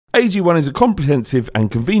AG1 is a comprehensive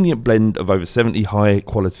and convenient blend of over 70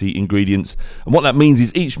 high-quality ingredients, and what that means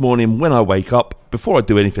is each morning when I wake up, before I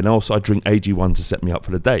do anything else, I drink AG1 to set me up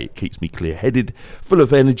for the day. It keeps me clear-headed, full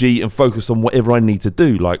of energy, and focused on whatever I need to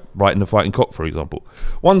do, like writing The Fighting Cock, for example.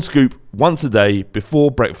 One scoop, once a day,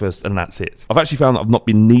 before breakfast, and that's it. I've actually found that I've not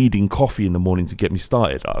been needing coffee in the morning to get me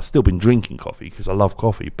started. I've still been drinking coffee because I love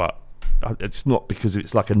coffee, but it's not because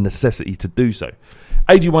it's like a necessity to do so.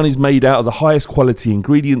 AG1 is made out of the highest quality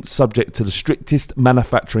ingredients subject to the strictest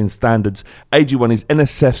manufacturing standards. AG1 is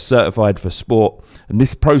NSF certified for sport, and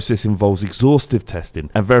this process involves exhaustive testing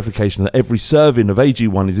and verification that every serving of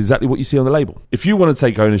AG1 is exactly what you see on the label. If you want to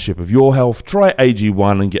take ownership of your health, try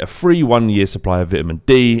AG1 and get a free 1-year supply of vitamin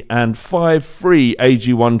D and 5 free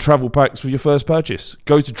AG1 travel packs with your first purchase.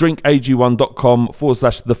 Go to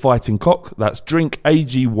drinkag1.com/thefightingcock. That's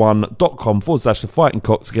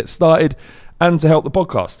drinkag1.com/thefightingcock to get started and to help the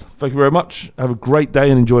podcast. Thank you very much. Have a great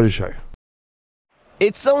day and enjoy the show.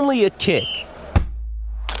 It's only a kick,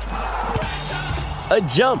 a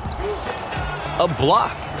jump, a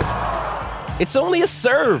block. It's only a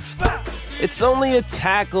serve. It's only a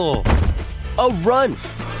tackle, a run.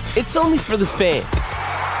 It's only for the fans.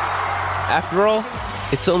 After all,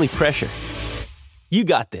 it's only pressure. You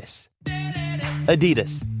got this.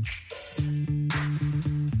 Adidas.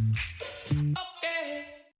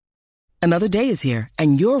 Another day is here,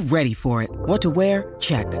 and you're ready for it. What to wear?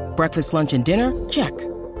 Check. Breakfast, lunch, and dinner? Check.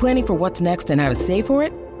 Planning for what's next and how to save for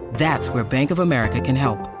it? That's where Bank of America can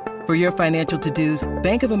help. For your financial to-dos,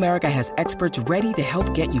 Bank of America has experts ready to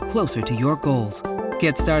help get you closer to your goals.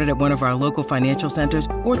 Get started at one of our local financial centers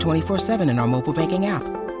or 24/7 in our mobile banking app.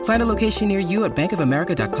 Find a location near you at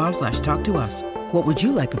bankofamerica.com/talktous. What would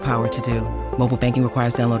you like the power to do? Mobile banking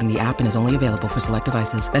requires downloading the app and is only available for select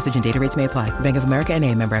devices. Message and data rates may apply. Bank of America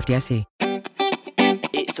N.A., member FDIC.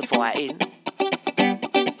 It's the fighting.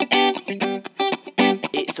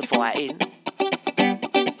 It's the fighting.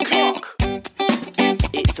 Clock.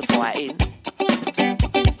 It's the fighting.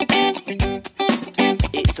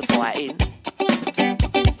 It's the fighting.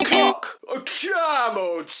 Clock. Come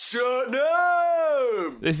on,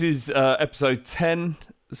 Tottenham. This is episode 10,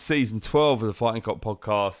 season 12 of the Fighting Cock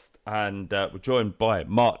podcast, and we're joined by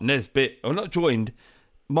Mark Nesbitt. Or not joined,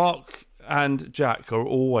 Mark and Jack are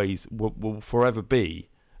always, will forever be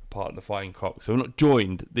part of the Fighting Cock. So we're not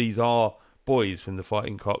joined. These are boys from the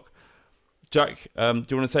Fighting Cock. Jack, do you want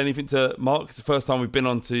to say anything to Mark? It's the first time we've been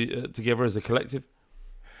on together as a collective.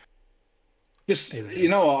 Just, you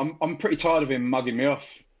know what, I'm pretty tired of him mugging me off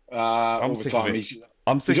all the time.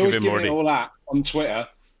 I'm sick he's of him already. He's always giving all that on Twitter.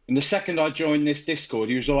 And the second I joined this Discord,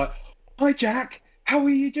 he was all like, "Hi, Jack. How are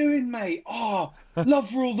you doing, mate? Oh,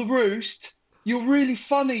 love Rule the Roost. You're really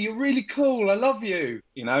funny. You're really cool. I love you."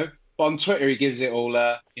 You know? But on Twitter, he gives it all,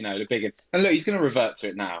 the big... And look, he's going to revert to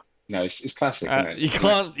it now. You know, it's classic, isn't it? You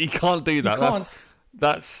can't do that.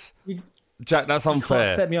 That's Jack, that's unfair. You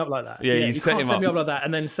can't set me up like that. Yeah, you can't him set up. me up like that,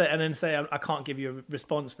 and then say I can't give you a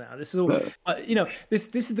response now. This is all,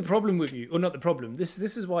 This is the problem with you, or not the problem. This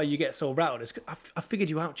is why you get so rattled. It's, I figured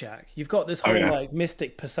you out, Jack. You've got this whole like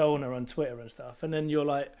mystic persona on Twitter and stuff, and then you're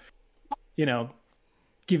like,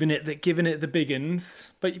 giving it the big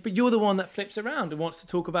uns. But you're the one that flips around and wants to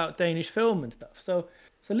talk about Danish film and stuff. So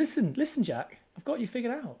listen, Jack. I've got you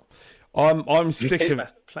figured out. I'm sick of.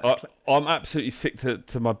 I'm absolutely sick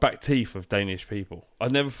to my back teeth of Danish people. I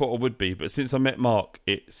never thought I would be, but since I met Mark,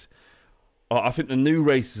 I think the new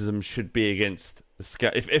racism should be against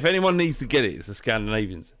the if anyone needs to get it, it's the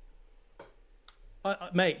Scandinavians.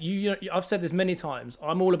 Mate, I've said this many times.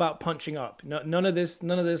 I'm all about punching up. None of this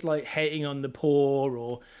like hating on the poor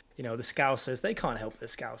or the Scousers. They can't help the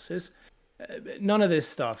Scousers. None of this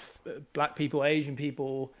stuff. Black people, Asian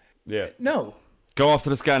people. Yeah. No. Go after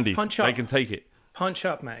the Scandies. Punch up. They can take it. Punch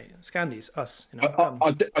up, mate. Scandies, us.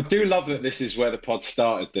 I do love that this is where the pod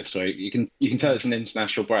started this week. You can tell it's an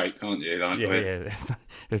international break, can't you?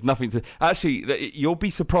 There's nothing to... Actually, you'll be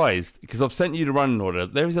surprised, because I've sent you the running order.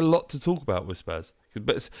 There is a lot to talk about with Spurs.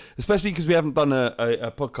 But especially because we haven't done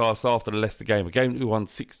a podcast after the Leicester game. A game that we won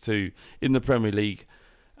 6-2 in the Premier League.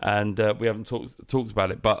 And we haven't talked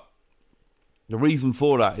about it. But the reason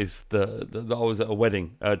for that is that I was at a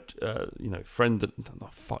wedding. Friend of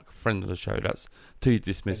the show. That's too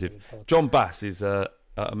dismissive. John Bass is a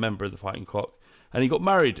member of the Fighting Cock, and he got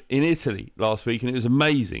married in Italy last week, and it was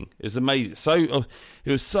amazing. It was amazing. It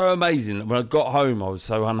was so amazing that when I got home, I was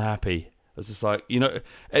so unhappy. I was just like,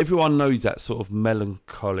 everyone knows that sort of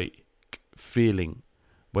melancholic feeling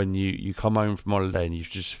when you come home from holiday and you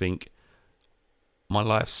just think, my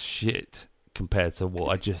life's shit compared to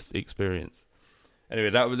what I just experienced. Anyway,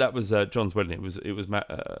 that was John's wedding. It was like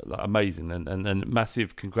amazing, and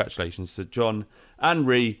massive congratulations to John and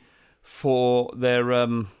Ree for their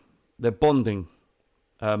bonding.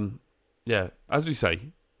 Yeah, as we say,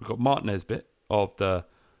 we've got Mark Nesbitt of the.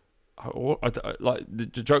 Like the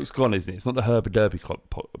joke's gone, isn't it? It's not the Herbie Derby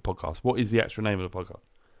podcast. What is the actual name of the podcast?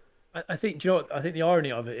 I think, do you know what, I think the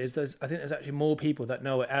irony of it is I think there's actually more people that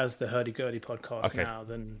know it as the Hurdy Gurdy podcast now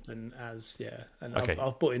than as And Okay.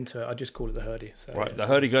 I've bought into it. I just call it the Hurdy. So, Right, yeah, the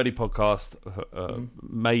Hurdy Gurdy podcast,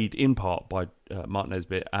 made in part by Mark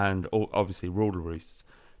Nesbitt and obviously Rule the Roosts,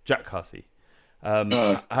 Jack Hussey. How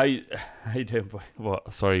you doing, boy?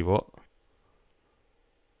 What? Sorry, what?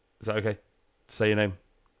 Is that okay? Say your name.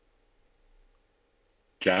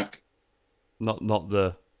 Jack. Not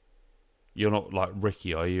the. You're not like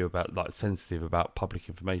Ricky, are you? About like sensitive about public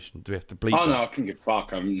information? Do we have to bleep? Oh that? no, I can give a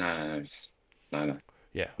fuck. No.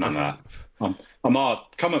 Yeah. No. I'm hard.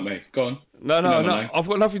 Come at me. Go on. No. You know my name. I've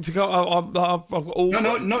got nothing to go. I've got all.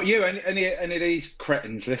 No, not you. Any of these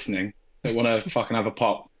cretins listening that want to fucking have a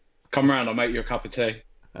pop, come round. I'll make you a cup of tea.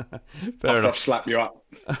 Fair enough. I'll slap you up.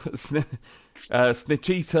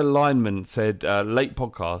 Snitchita Lineman said, late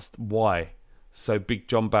podcast, why? So Big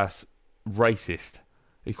John Bass, racist.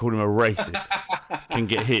 He called him a racist. Can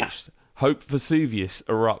get hitched. Hope Vesuvius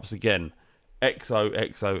erupts again.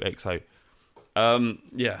 XOXOXO.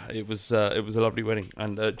 Yeah, it was a lovely wedding,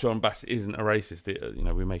 and John Bass isn't a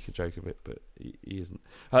racist. We make a joke of it, but he isn't.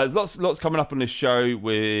 Lots coming up on this show.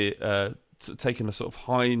 We're taking a sort of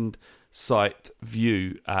hindsight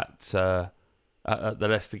view at the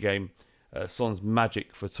Leicester game. Son's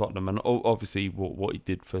magic for Tottenham, and obviously what he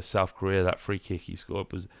did for South Korea, that free kick he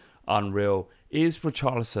scored was unreal. Is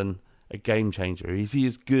Richarlison a game changer? Is he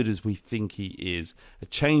as good as we think he is? A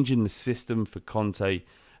change in the system for Conte,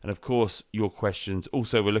 and of course your questions.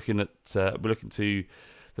 Also, we're looking to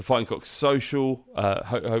the Fighting Cock social.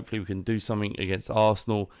 Hopefully, we can do something against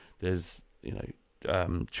Arsenal. There's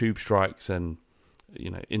tube strikes and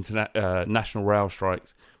national rail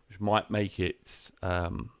strikes, which might make it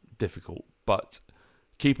difficult. But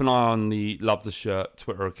keep an eye on the Love the Shirt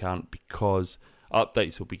Twitter account because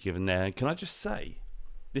updates will be given there. And can I just say,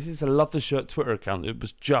 this is a Love the Shirt Twitter account. It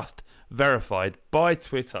was just verified by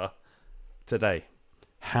Twitter today.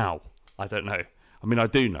 How? I don't know. I mean, I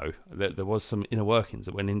do know that there was some inner workings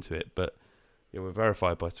that went into it, but yeah, we're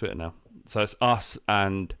verified by Twitter now. So it's us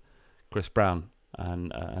and Chris Brown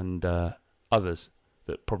and others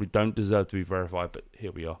that probably don't deserve to be verified, but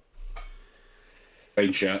here we are.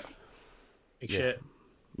 Big shirt. Big shit.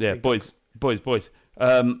 Yeah, Big boys.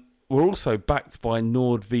 We're also backed by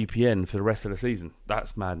NordVPN for the rest of the season.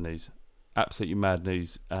 That's mad news. Absolutely mad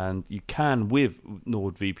news. And you can, with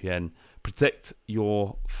NordVPN, protect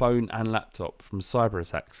your phone and laptop from cyber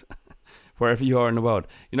attacks wherever you are in the world.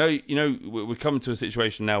 We're coming to a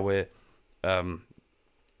situation now where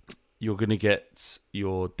you're going to get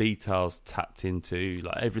your details tapped into.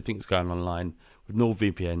 Like, everything's going online. With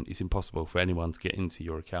NordVPN, it's impossible for anyone to get into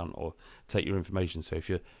your account or take your information. So if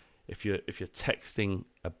you're texting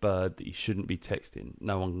a bird that you shouldn't be texting,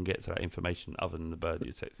 no one can get to that information other than the bird that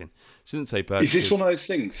you're texting. Shouldn't say bird. Is this one of those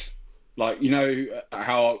things? Like,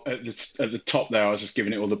 how at the top there, I was just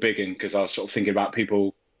giving it all the bigging because I was sort of thinking about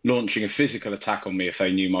people launching a physical attack on me if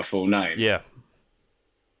they knew my full name. Yeah.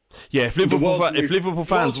 If Liverpool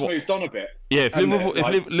fans moved on a bit. Yeah, if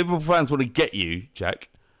Liverpool fans want to get you, Jack,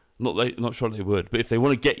 not sure they would, but if they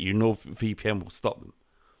want to get you, NordVPN will stop them.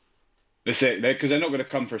 That's it, because they're not going to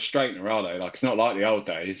come for a straightener, are they? Like, it's not like the old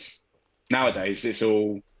days. Nowadays, it's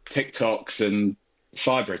all TikToks and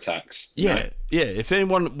cyber attacks. Yeah. If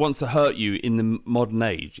anyone wants to hurt you in the modern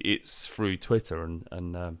age, it's through Twitter,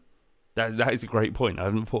 and that is a great point. I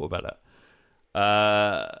haven't thought about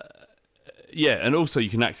that. And also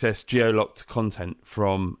you can access geo-locked content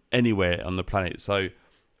from anywhere on the planet. So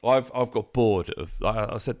I've got bored of. Like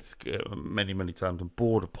I've said this many times. I'm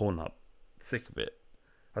bored of Pornhub. Sick of it.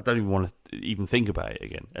 I don't even want to even think about it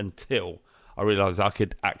again until I realised I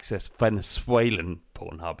could access Venezuelan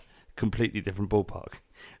Pornhub. Completely different ballpark.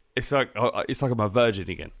 It's like I'm a virgin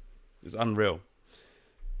again. It's unreal.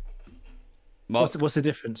 Mark, What's the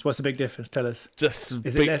difference? What's the big difference? Tell us. just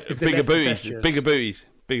bigger booties.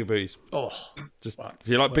 Bigger booties. Oh, Just right.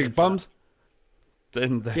 do you like big bums?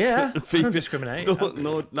 Then yeah, I don't discriminate.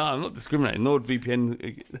 No, I'm not discriminating.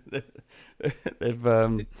 NordVPN, they've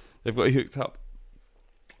got you hooked up.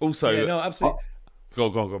 Also, Yeah, no, absolutely. go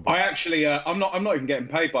on. I actually, I'm not even getting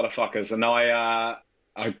paid by the fuckers, and I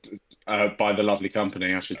by the lovely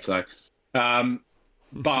company, I should say.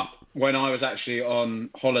 But when I was actually on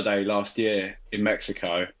holiday last year in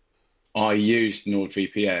Mexico, I used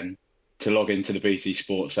NordVPN to log into the BT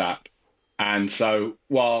Sports app, And so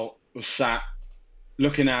while I was sat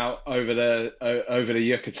looking out over the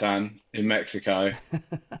Yucatan in Mexico,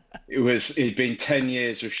 it'd been 10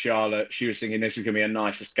 years with Charlotte. She was thinking this is going to be a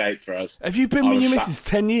nice escape for us. Have you been with your missus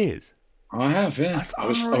 10 years? I have, yeah. That's I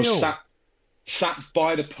was unreal. sat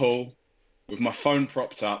by the pool with my phone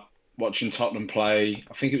propped up, watching Tottenham play.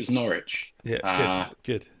 I think it was Norwich. Yeah,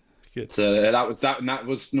 good. So that was that, and that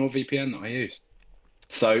was NordVPN that I used.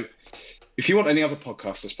 So if you want any other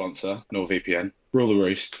podcast to sponsor NordVPN, Rule the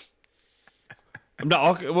Roost.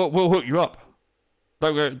 No, we'll hook you up.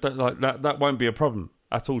 That won't be a problem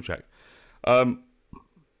at all, Jack.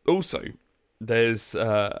 Also, there's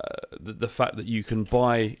the fact that you can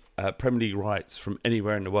buy Premier League rights from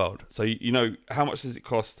anywhere in the world. So you know, how much does it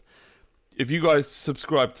cost? If you guys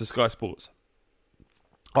subscribe to Sky Sports,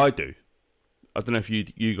 I do. I don't know if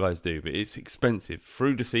you guys do, but it's expensive.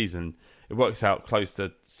 Through the season, it works out close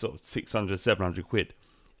to sort of 600, 700 quid.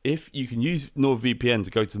 If you can use NordVPN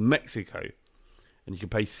to go to Mexico, and you can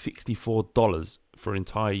pay $64 for an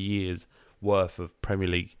entire year's worth of Premier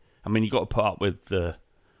League. I mean, you got to put up with the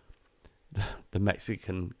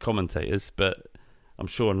Mexican commentators, but I'm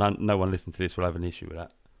sure no one listening to this will have an issue with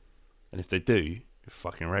that. And if they do, you're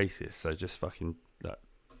fucking racist. So just fucking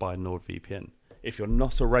buy NordVPN. If you're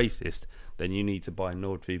not a racist, then you need to buy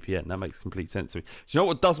NordVPN. That makes complete sense to me. Do you know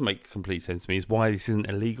what does make complete sense to me is why this isn't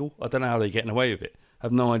illegal? I don't know how they're getting away with it. I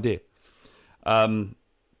have no idea.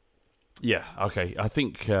 Yeah, okay. I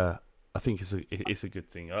think it's a good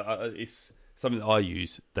thing. It's something that I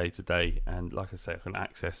use day to day, and like I say, I can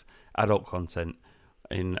access adult content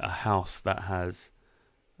in a house that has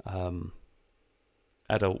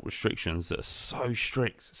adult restrictions that are so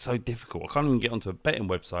strict, so difficult. I can't even get onto a betting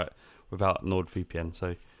website without NordVPN.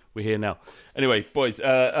 So we're here now. Anyway, boys,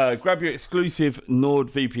 grab your exclusive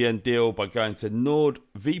NordVPN deal by going to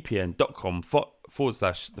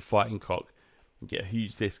nordvpn.com/The Fighting Cock. You get a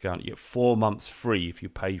huge discount. You get 4 months free if you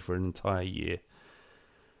pay for an entire year.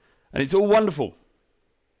 And it's all wonderful.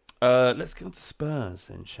 Let's go on to Spurs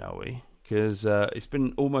then, shall we? Because it's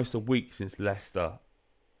been almost a week since Leicester.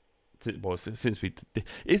 Since we...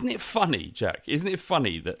 Isn't it funny, Jack? Isn't it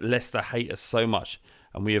funny that Leicester hate us so much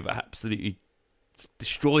and we have absolutely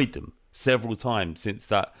destroyed them several times since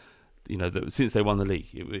that... since they won the league.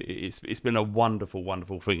 It's been a wonderful,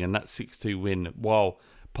 wonderful thing. And that 6-2 win, while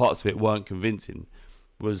parts of it weren't convincing,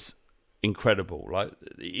 was incredible. Like,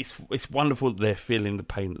 it's wonderful that they're feeling the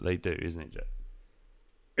pain that they do, isn't it, Jack?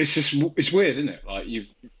 It's weird, isn't it? Like,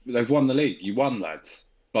 they've won the league. You won, lads.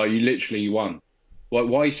 Like, you won. Like,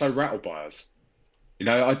 why are you so rattled by us?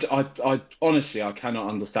 I honestly, I cannot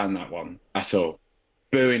understand that one at all.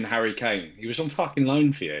 Booing Harry Kane. He was on fucking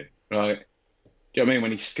loan for you, right? Do you know what I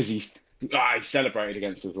mean? Because he celebrated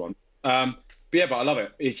against us one. But I love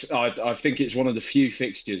it. I think it's one of the few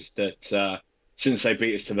fixtures that since they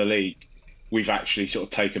beat us to the league, we've actually sort of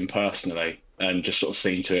taken personally and just sort of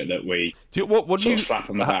seen to it that we slap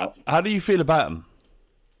them about. How do you feel about them?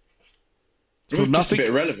 They're just a bit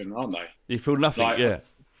irrelevant, aren't they? You feel nothing, yeah.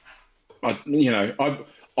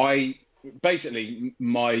 I basically,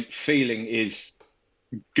 my feeling is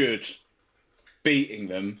good beating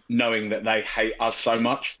them, knowing that they hate us so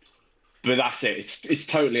much. But that's it. It's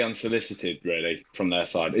totally unsolicited, really, from their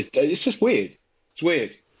side. It's just weird. It's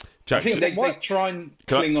weird. Jack, I think they try and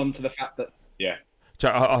cling on to the fact that, yeah.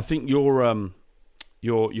 Jack, I think your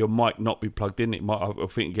mic not be plugged in. It might. I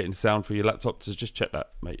think getting sound for your laptop. So just check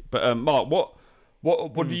that, mate. But Mark,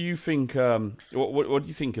 what do you think? What do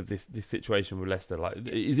you think of this situation with Leicester? Like,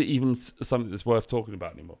 is it even something that's worth talking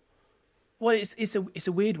about anymore? Well, it's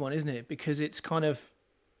a weird one, isn't it? Because it's kind of.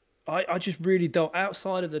 I just really don't.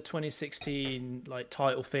 Outside of the 2016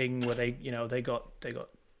 title thing where they got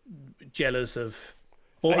jealous of.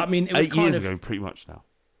 Well, I mean, it was 8 years ago, pretty much now.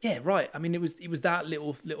 Yeah, right. I mean, it was that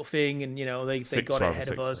little thing, and they got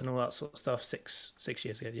ahead of us and all that sort of stuff. Six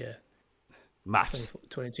years ago, yeah. Maths.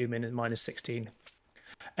 22 minutes minus 16.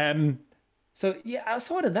 So yeah,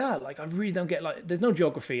 outside of that, I really don't get there's no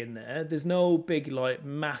geography in there. There's no big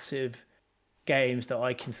massive games that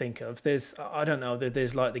I can think of. There's I don't know.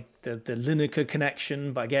 There's the Lineker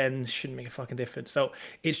connection, but again, shouldn't make a fucking difference. So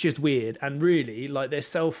it's just weird, and really they're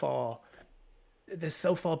so far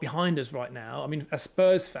behind us right now. I mean, as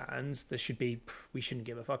Spurs fans, we shouldn't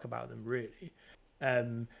give a fuck about them really.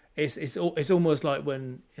 It's almost like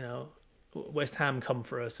when West Ham come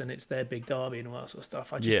for us and it's their big derby and all that sort of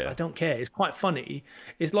stuff. I don't care. It's quite funny.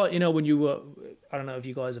 It's like, when you were, I don't know if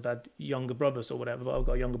you guys have had younger brothers or whatever, but I've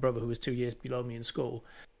got a younger brother who was 2 years below me in school.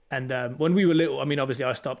 And when we were little, I mean, obviously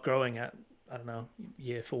I stopped growing at, I don't know,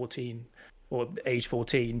 year 14 or age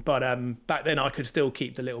 14. But back then I could still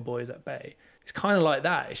keep the little boys at bay. It's kind of like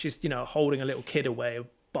that. It's just, holding a little kid away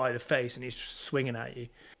by the face and he's just swinging at you.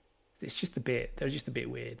 It's just they're just a bit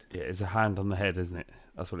weird. Yeah, it's a hand on the head, isn't it?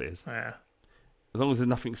 That's what it is. Yeah. As long as there's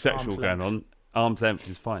nothing sexual going on, arm's length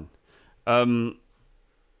is fine.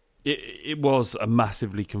 It was a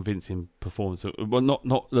massively convincing performance. Well,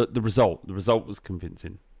 not the result. The result was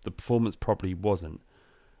convincing. The performance probably wasn't.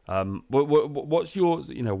 What's your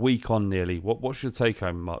week on nearly? What's your take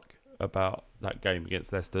home, Mark, about that game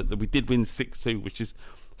against Leicester? That we did win 6-2, which is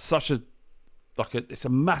such it's a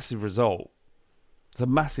massive result. It's a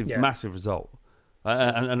massive result,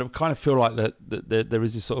 and I kind of feel like that there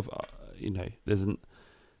is this sort of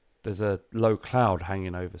there's a low cloud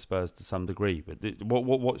hanging over Spurs to some degree. But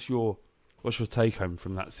what's your take home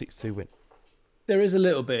from that 6-2 win? There is a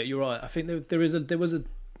little bit. You're right. I think there was a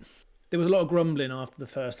lot of grumbling after the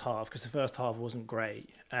first half because the first half wasn't great.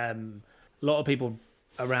 A lot of people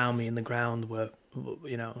around me in the ground were,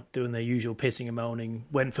 doing their usual pissing and moaning,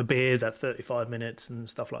 went for beers at 35 minutes and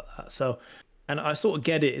stuff like that. So, and I sort of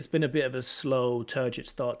get it. It's been a bit of a slow, turgid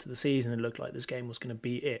start to the season. It looked like this game was going to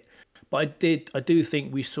be it. But I do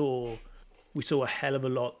think we saw a hell of a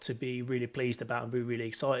lot to be really pleased about and be really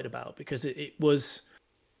excited about, because it was,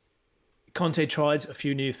 Conte tried a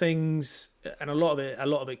few new things and a lot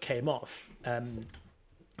of it came off.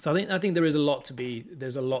 So I think there's a lot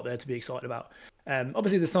there to be excited about.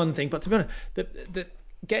 Obviously the Son thing, but to be honest, the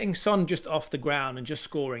getting Son just off the ground and just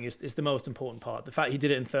scoring is the most important part. The fact he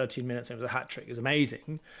did it in 13 minutes and it was a hat trick is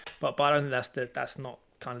amazing, but I don't think that's not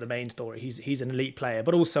kind of the main story. He's an elite player,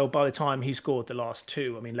 but also by the time he scored the last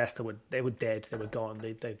two, I mean, Leicester were dead, they were gone,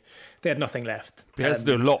 they had nothing left. He has to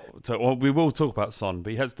do a lot. We will talk about Son,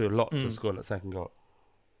 but he has to do a lot to score that second goal.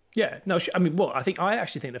 Yeah, no, I mean, I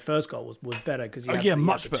actually think the first goal was better because he had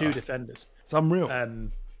much the two defenders. It's unreal.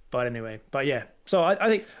 But anyway, so I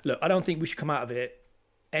think, look, I don't think we should come out of it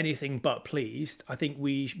anything but pleased. I think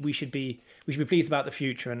we should be pleased about the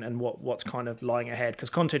future and what's kind of lying ahead,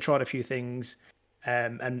 because Conte tried a few things.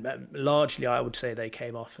 And largely, I would say they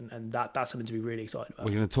came off, and that's something to be really excited about.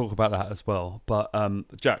 We're going to talk about that as well. But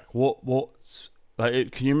Jack, what's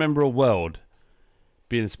like? Can you remember a world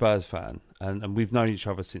being a Spurs fan, and we've known each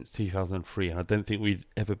other since 2003, and I don't think we'd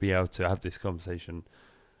ever be able to have this conversation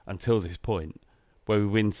until this point, where we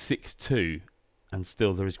win 6-2, and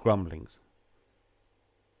still there is grumblings.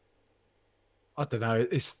 I don't know.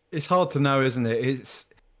 It's hard to know, isn't it? It's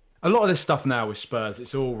a lot of this stuff now with Spurs.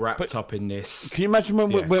 It's all wrapped up in this. Can you imagine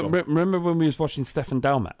remember when we was watching Stefan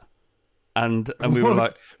Dalmat, and we were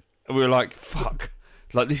like, fuck,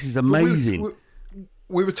 like this is amazing.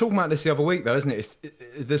 We were talking about this the other week, though, isn't it?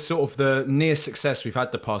 It's the sort of the near success we've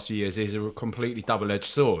had the past few years is a completely double-edged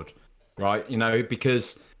sword, right?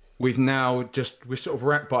 Because we've now we're sort of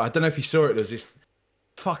wrapped by. I don't know if you saw it. There's this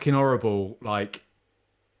fucking horrible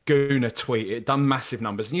Gooner tweet. It done massive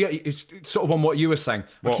numbers, and it's sort of on what you were saying.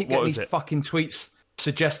 I keep getting these fucking tweets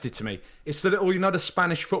suggested to me. It's the little, the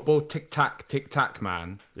Spanish football tic tac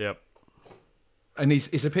man. Yep. And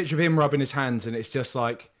it's a picture of him rubbing his hands, and it's just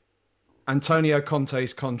like Antonio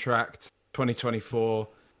Conte's contract 2024,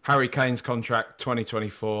 Harry Kane's contract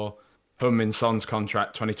 2024, Heung-min Son's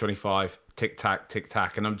contract 2025. Tic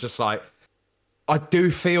tac, and I'm just like, I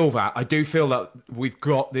do feel that we've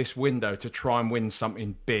got this window to try and win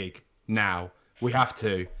something big now. We have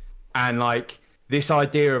to. And this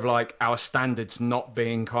idea of our standards not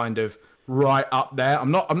being kind of right up there.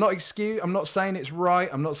 I'm not saying it's right.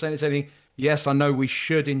 I'm not saying it's anything. Yes, I know we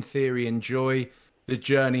should in theory enjoy the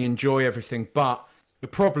journey, enjoy everything. But the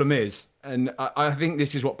problem is, and I think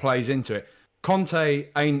this is what plays into it, Conte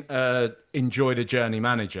ain't enjoy the journey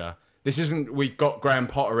manager. This isn't, we've got Graham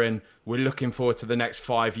Potter in, we're looking forward to the next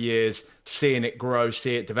 5 years, seeing it grow,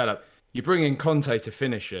 see it develop. You bring in Conte to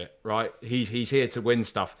finish it, right? He's here to win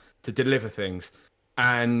stuff, to deliver things.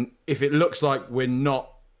 And if it looks like we're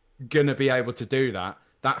not going to be able to do that,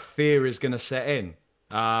 that fear is going to set in.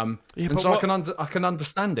 I can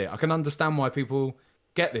understand it. I can understand why people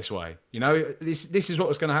get this way. This is what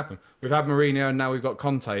was going to happen. We've had Mourinho and now we've got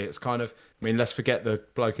Conte. It's kind of, let's forget the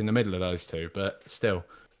bloke in the middle of those two, but still.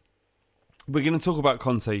 We're going to talk about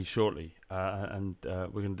Conte shortly, and we're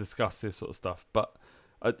going to discuss this sort of stuff. But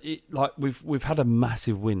we've had a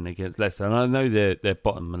massive win against Leicester, and I know they're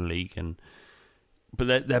bottom of the league,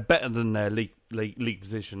 but they're better than their league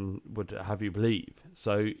position would have you believe.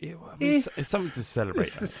 So it's something to celebrate.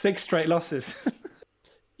 It's 6 straight losses.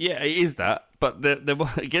 Yeah, it is that, but they were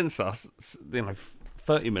against us.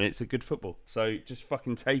 30 minutes of good football, so just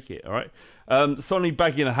fucking take it. All right, Sonny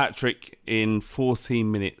bagging a hat trick in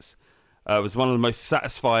 14 minutes. Was one of the most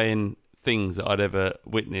satisfying things that I'd ever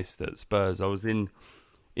witnessed at Spurs. I was in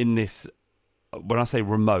this, when I say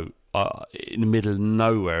remote, in the middle of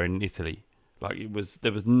nowhere in Italy. Like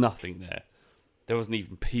there was nothing there. There wasn't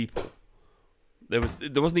even people. There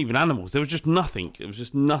wasn't even animals. There was just nothing. It was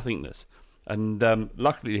just nothingness. And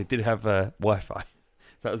luckily they did have Wi-Fi.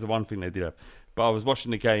 That was the one thing they did have. But I was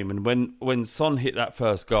watching the game, and when Son hit that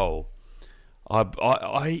first goal,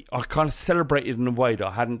 I kind of celebrated in a way that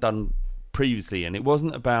I hadn't done previously. And it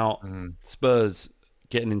wasn't about Spurs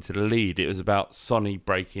getting into the lead. It was about Sonny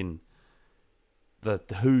breaking the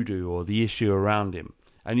hoodoo or the issue around him.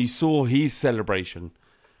 And you saw his celebration,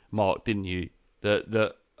 Mark, didn't you?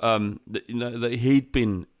 That he'd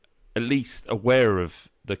been at least aware of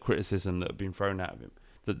the criticism that had been thrown at him.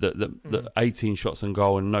 That 18 shots on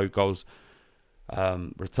goal and no goals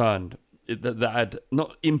returned. That had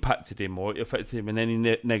not impacted him or affected him in any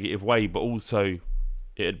negative way, but also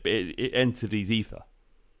it entered his ether.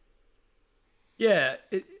 Yeah,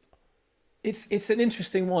 it's an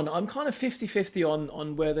interesting one. I'm kind of 50-50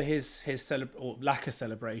 on whether his or lack of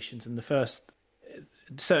celebrations in the first,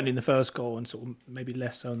 certainly in the first goal, and sort of maybe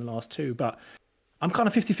less so in the last two. But I'm kind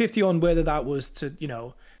of 50-50 on whether that was to,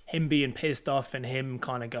 him being pissed off and him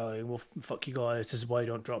kind of going, well, fuck you guys, this is why you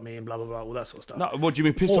don't drop me and blah, blah, blah, all that sort of stuff. No, what do you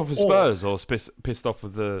mean, pissed off with Spurs or pissed off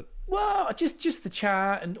with the... Well, just the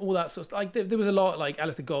chat and all that sort of stuff. Like, there was a lot, like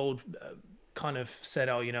Alistair Gold kind of said,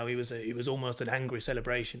 he was almost an angry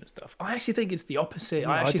celebration and stuff. I actually think it's the opposite. No,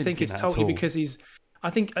 I actually think it's totally because he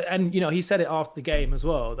said it after the game as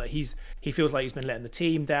well, that he feels like he's been letting the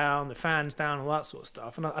team down, the fans down, all that sort of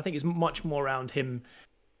stuff. And I think it's much more around him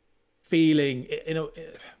feeling,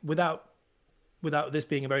 without this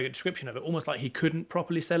being a very good description of it, almost like he couldn't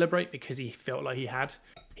properly celebrate because he felt like he had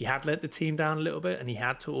let the team down a little bit, and he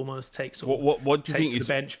had to almost take what do you think the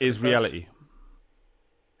bench is reality?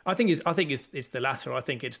 I think it's the latter. I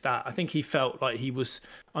think it's that. I think he felt like he was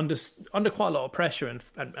under quite a lot of pressure,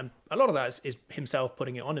 and a lot of that is himself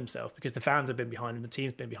putting it on himself, because the fans have been behind him, the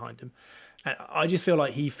team's been behind him, and I just feel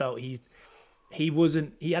like he felt he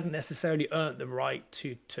hadn't necessarily earned the right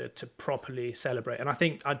to properly celebrate. And I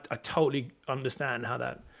think I totally understand how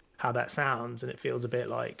that sounds, and it feels a bit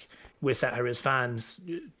like we're sat here as fans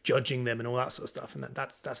judging them and all that sort of stuff, and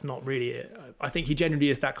that's not really it. I think he generally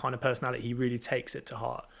is that kind of personality. He really takes it to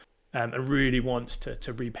heart, and really wants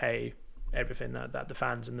to repay everything that the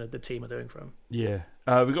fans and the team are doing for him. Yeah.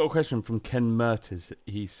 We got a question from Ken Mertes.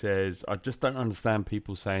 He says, I just don't understand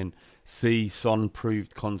people saying, see, Son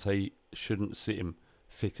proved Conte shouldn't sit him,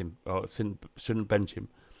 or shouldn't bench him.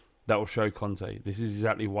 That will show Conte. This is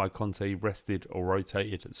exactly why Conte rested or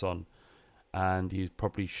rotated at Son, and he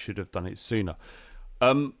probably should have done it sooner.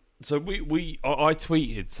 So I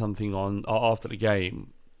tweeted something on after the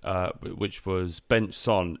game, which was bench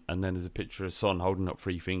Son, and then there's a picture of Son holding up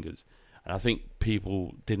three fingers, and I think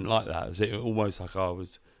people didn't like that. It was almost like I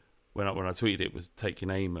was when I tweeted it was taking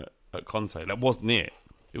aim at Conte. That wasn't it.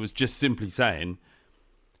 It was just simply saying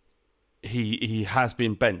he has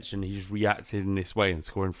been benched and he's reacted in this way and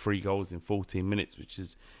scoring 3 goals in 14 minutes, which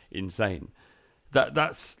is insane.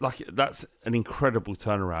 That's an incredible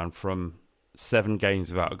turnaround from 7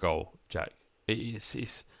 games without a goal, Jack.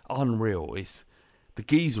 It's unreal. The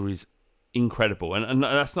geezer is incredible, and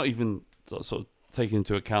that's not even sort of taking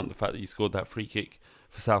into account the fact that he scored that free kick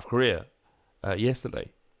for South Korea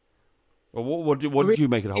yesterday. Well, what did you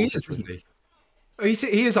make of the whole situation?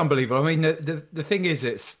 He is unbelievable. I mean, the thing is,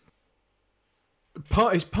 it's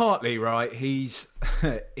partly right. He's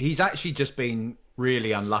actually just been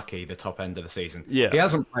really unlucky the top end of the season. Yeah, he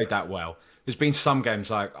hasn't played that well. There's been some games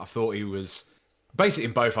like I thought he was basically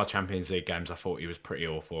in both our Champions League games. I thought he was pretty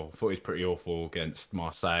awful. I thought he was pretty awful against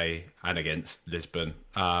Marseille and against Lisbon,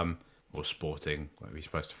 or Sporting, whatever you're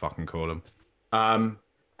supposed to fucking call them.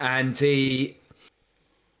 And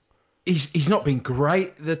he's not been great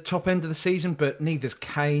at the top end of the season, but neither's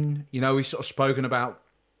Kane. He's sort of spoken about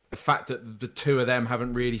the fact that the two of them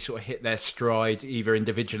haven't really sort of hit their stride either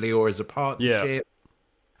individually or as a partnership.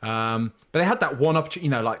 Yeah. But they had that one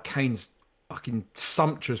opportunity, like Kane's fucking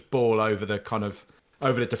sumptuous ball over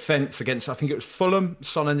the defence against, I think it was Fulham.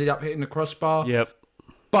 Son ended up hitting the crossbar. Yep.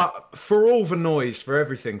 But for all the noise, for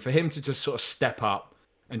everything, for him to just sort of step up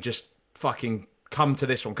and just fucking come to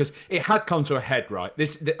this one, because it had come to a head, right?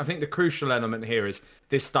 I think the crucial element here is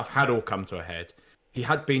this stuff had all come to a head. He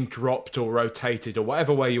had been dropped or rotated or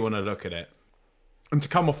whatever way you want to look at it. And to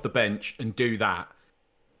come off the bench and do that,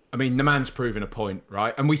 I mean, the man's proven a point,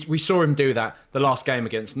 right? And we saw him do that the last game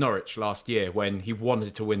against Norwich last year when he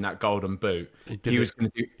wanted to win that golden boot. He was going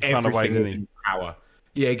to do everything within his power.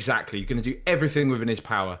 Yeah, exactly. You're going to do everything within his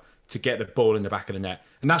power to get the ball in the back of the net.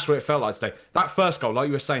 And that's what it felt like today. That first goal, like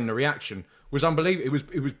you were saying, the reaction was unbelievable.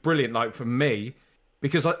 It was brilliant. Like, for me,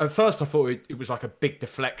 because at first I thought it was like a big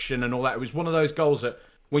deflection and all that. It was one of those goals that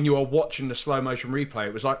when you were watching the slow motion replay,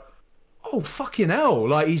 it was like, oh fucking hell!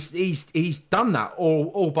 Like he's done that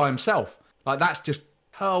all by himself. Like that's just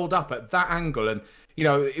hurled up at that angle, and you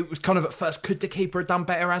know it was kind of at first, could the keeper have done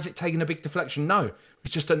better? Has it taken a big deflection? No, it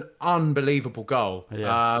was just an unbelievable goal.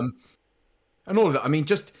 Yeah. And all of that. I mean,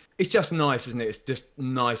 it's just nice, isn't it? It's just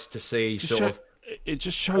nice to see it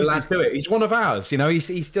just shows lads do it. He's one of ours, you know.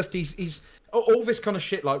 He's all this kind of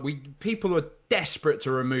shit. Like people are desperate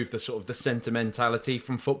to remove the sort of the sentimentality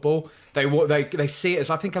from football. They see it as,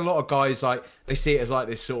 I think a lot of guys like they see it as like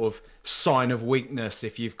this sort of sign of weakness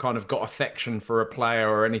if you've kind of got affection for a player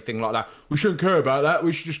or anything like that. We shouldn't care about that.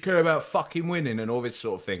 We should just care about fucking winning and all this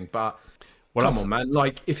sort of thing. But come on, man.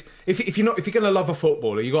 Like if you're gonna love a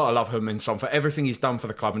footballer, you gotta love him in some for everything he's done for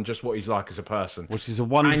the club and just what he's like as a person. Which is a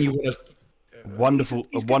wonderful. And you want to. Wonderful,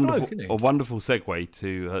 He's a a good wonderful, bloke, isn't he? a wonderful segue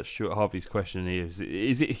to Stuart Harvey's question here.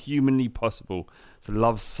 Is it humanly possible to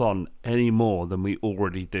love Son any more than we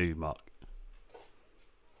already do, Mark?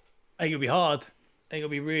 I think it'll be hard. I think it'll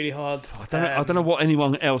be really hard. I don't know what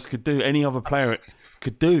anyone else could do, any other player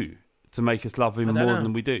could do to make us love him more know.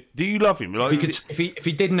 than we do. Do you love him? Like, If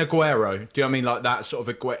he did an Aguero, do you know what I mean? Like that sort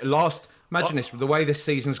of Aguero. Imagine this, the way this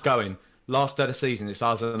season's going. Last day of the season, it's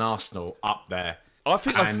us and Arsenal up there. I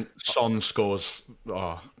think and Son scores.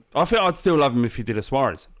 Oh. I think I'd still love him if he did a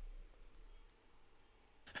Suarez.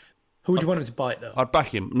 Who would you want him to bite, though? I'd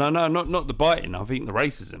back him. No, not the biting. I think the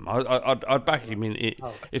racism. I'd back him in it.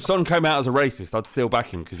 If Son came out as a racist, I'd still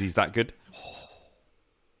back him because he's that good.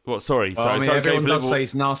 What? Sorry. I mean, okay everyone for does Liverpool, say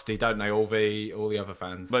he's nasty, don't they? All the other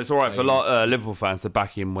fans. but it's all right for Liverpool fans to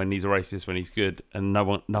back him when he's a racist, when he's good, and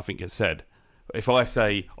nothing gets said. But if I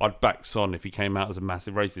say I'd back Son if he came out as a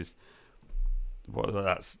massive racist, well,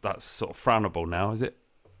 that's sort of frownable now, is it?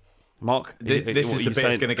 Mark, This is the bit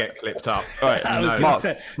that's going to get clipped up. All right, I was no. gonna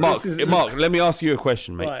say, Mark, this is- Mark, let me ask you a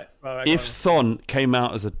question, mate. Right, go If on. Son came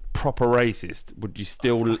out as a proper racist, would you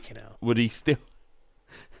still? fucking hell. Would he still?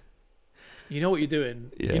 You know what you're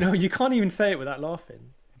doing. Yeah. You know, you can't even say it without laughing.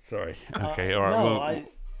 Sorry. Okay. All right. No, well,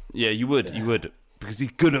 yeah, you would. You would because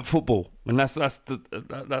he's good at football, and that's the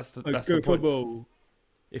point. football.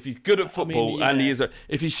 If he's good at football yeah. and he is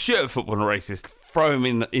if he's shit at football and a racist, throw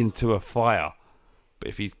him into a fire. But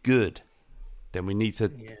if he's good, then we need to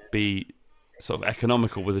be sort of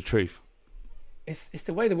economical with the truth. It's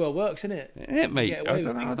the way the world works, isn't it? Yeah, mate. You get away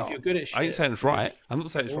with things if you're good at shit. I ain't saying it's right. I'm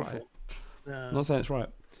not saying it's awful. right. No. I'm not saying it's right.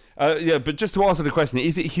 Yeah, but just to answer the question,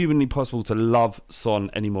 is it humanly possible to love Son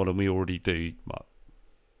any more than we already do, Mark?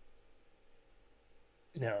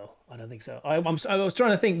 No, I don't think so. I was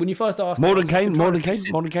trying to think when you first asked. More that, than I was Kane? trying More to than Kane? piece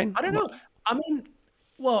it. More than Kane? I don't know.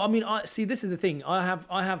 I see. This is the thing.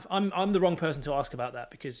 I'm the wrong person to ask about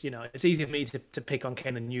that because you know it's easier for me to pick on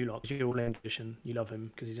Kane than you lot because you're all English and you love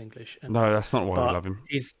him because he's English. And, No, that's not why but we love him.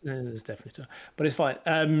 There's definitely, but it's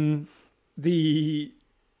fine.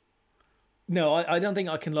 No, I don't think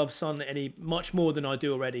I can love Son any much more than I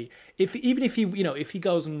do already. Even if he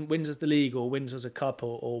goes and wins us the league or wins us a cup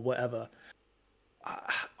or whatever,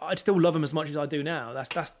 I'd still love him as much as I do now.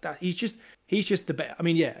 That he's just the best. I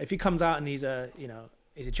mean, yeah, if he comes out and he's a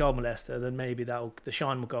child molester, then maybe the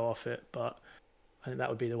shine will go off it. But I think that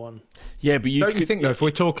would be the one. Yeah, but Don't you think though, if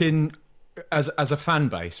we're talking as a fan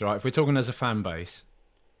base, right? If we're talking as a fan base,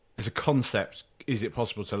 as a concept, is it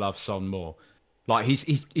possible to love Son more? Like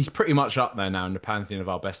he's pretty much up there now in the pantheon of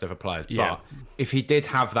our best ever players. Yeah. But if he did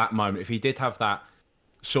have that moment, if he did have that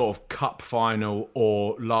sort of cup final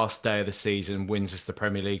or last day of the season wins us the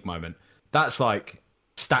Premier League moment, that's like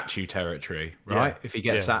statue territory, right? Yeah. If he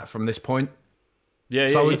gets that from this point. Yeah,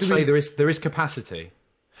 So I would say there is capacity.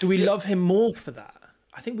 Do we love him more for that?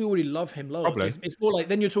 I think we already love him loads. Probably. It's more like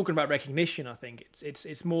then you're talking about recognition. I think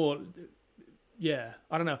it's more. Yeah,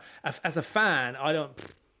 I don't know. As a fan, I don't.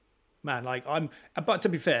 Man, like but to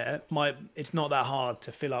be fair, it's not that hard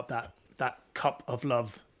to fill up that cup of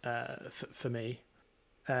love for me.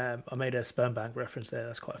 I made a sperm bank reference there.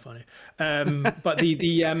 That's quite funny. But the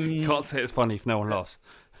you can't say it's funny if no one laughs.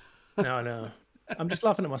 no, I'm just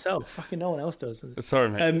laughing at myself. Fucking no one else does. Sorry,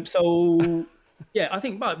 mate. So yeah, I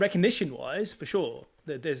think, but recognition wise, for sure,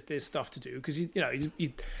 there's stuff to do because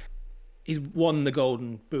he's won the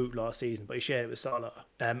Golden Boot last season, but he shared it with Salah,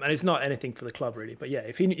 and it's not anything for the club really. But yeah,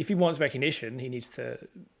 if he wants recognition, he needs to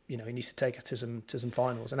take us to some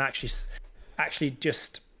finals and actually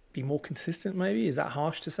just be more consistent. Maybe is that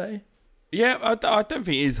harsh to say? Yeah, I don't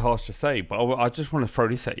think it is harsh to say, but I just want to throw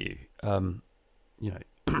this at you.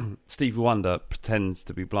 Stevie Wonder pretends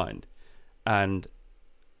to be blind, and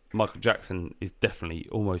Michael Jackson is definitely,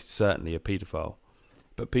 almost certainly, a paedophile,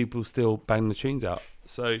 but people still bang the tunes out.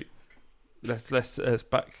 So let's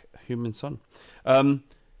back Human Son.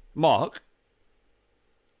 Mark,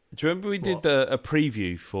 do you remember we did a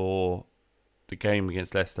preview for the game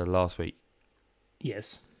against Leicester last week?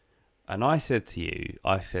 Yes. And I said to you,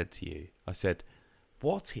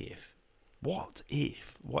 what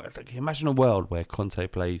if, imagine a world where Conte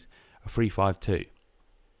plays a 3-5-2.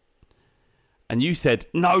 And you said,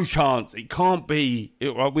 no chance, it can't be.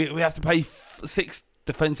 We have to play 6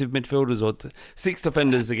 defensive midfielders or 6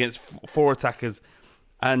 defenders against 4 attackers.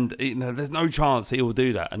 And there's no chance he will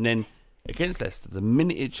do that. And then against Leicester, the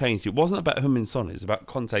minute it changed, it wasn't about Heung-min Son, it was about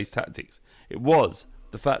Conte's tactics. It was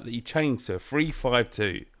the fact that he changed to a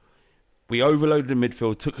 3-5-2. We overloaded the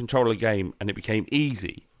midfield, took control of the game, and it became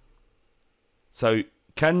easy. So,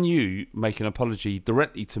 can you make an apology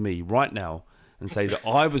directly to me right now and say that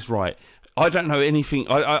I was right? I don't know anything.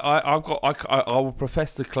 I will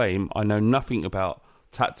profess to claim I know nothing about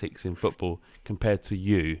tactics in football compared to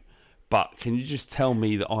you. But can you just tell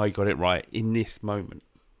me that I got it right in this moment?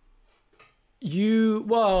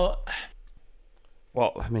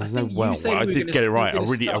 Well, I mean, there's no well. I did get it right. I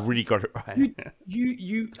really got it right. I think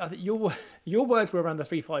your words were around the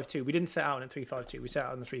 3-5-2. We didn't set out in 3-5-2. We set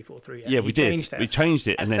out in the 3-4-3. Yeah, we did. We changed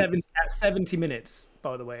it, and then at 70 minutes,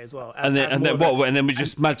 by the way, as well. And then we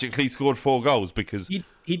just magically scored 4 goals because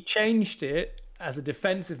he changed it as a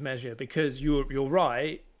defensive measure because you're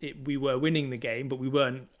right. We were winning the game, but we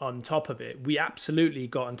weren't on top of it. We absolutely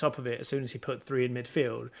got on top of it as soon as he put 3 in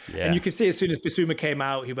midfield. Yeah. And you could see as soon as Bissouma came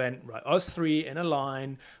out, he went, right, us 3 in a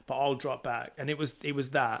line, but I'll drop back. And it was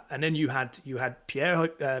that. And then you had Emile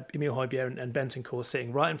Højbjerg and Bentancur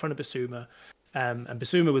sitting right in front of Bissouma, and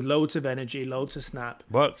Bissouma with loads of energy, loads of snap.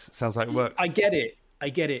 Works. Sounds like it works. I get it.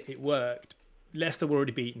 It worked. Leicester were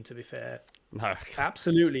already beaten, to be fair. No,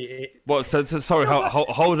 absolutely. Well, so sorry.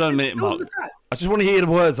 Hold on a minute, Mark. I just want to hear the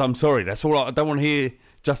words. I'm sorry. That's all. I don't want to hear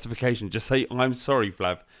justification. Just say I'm sorry,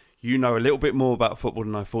 Flav. You know a little bit more about football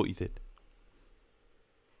than I thought you did.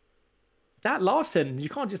 That last sentence, you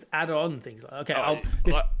can't just add on things. Okay,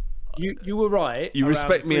 you were right. You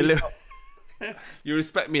respect me a little. You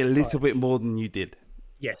respect me a little bit more than you did.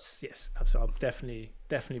 Yes, absolutely. I'll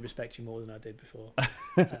definitely respect you more than I did before.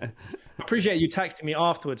 I appreciate you texting me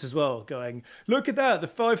afterwards as well, going, "Look at that, the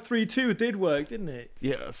 5-3-2 did work, didn't it?"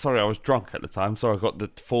 Yeah, sorry, I was drunk at the time, so I got the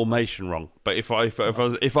formation wrong. But if I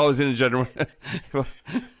was in a general, you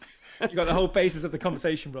got the whole basis of the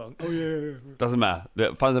conversation wrong. Oh yeah. Doesn't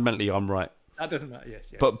matter. Fundamentally, I'm right. That doesn't matter. Yes.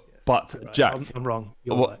 But right. Jack, I'm wrong.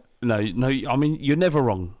 You're right. No. I mean, you're never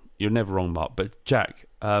wrong. You're never wrong, Mark. But Jack,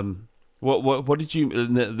 What did you?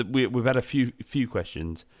 We've had a few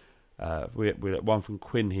questions. We one from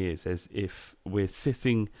Quinn here says if we're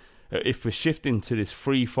shifting to this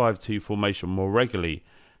 3-5-2 formation more regularly,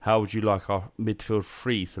 how would you like our midfield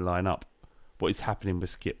threes to line up? What is happening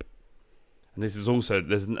with Skip? And this is also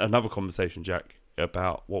there's another conversation, Jack,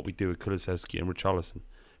 about what we do with Kulusevski and Richarlison,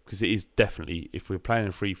 because it is definitely if we're playing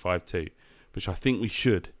a 3-5-2, which I think we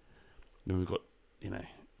should, then we've got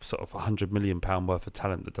sort of £100 million worth of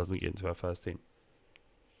talent that doesn't get into our first team.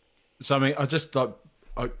 So I mean, I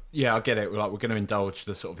get it. We're going to indulge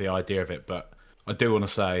the sort of the idea of it, but I do want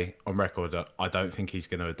to say on record that I don't think he's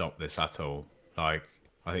going to adopt this at all. Like,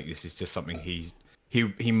 I think this is just something he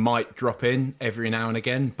might drop in every now and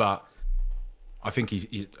again, but I think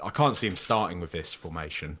I can't see him starting with this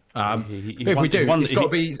formation. He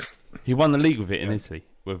won the league with it in Italy.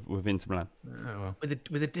 With Inter Milan. Oh, well.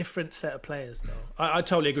 With a different set of players, though. I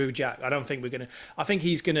totally agree with Jack. I don't think we're gonna. I think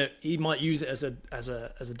he might use it as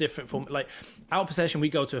a different form. Like out of possession, we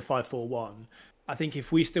go to a 5-4-1. I think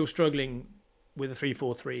if we're still struggling with a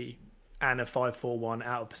 3-4-3 and a 5-4-1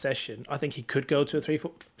 out of possession, I think he could go to a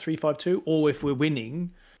 3-5-2. Or if we're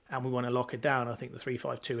winning and we want to lock it down, I think the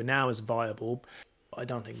 3-5-2 now is viable. But I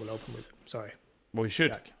don't think we'll open with it. Sorry. Well, we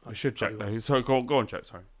should. Jack. Though. Sorry, go on, Jack.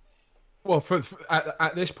 Sorry. Well,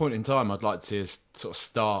 at this point in time, I'd like to see us sort of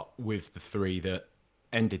start with the 3 that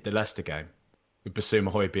ended the Leicester game, with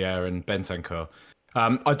Bissouma, Højbjerg and Bentancur.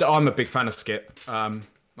 I'm a big fan of Skip. I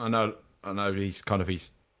know there's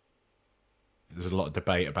a lot of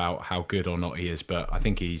debate about how good or not he is, but I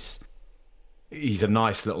think he's a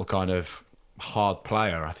nice little kind of hard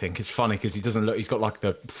player. I think it's funny because he's got like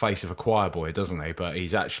the face of a choir boy, doesn't he? But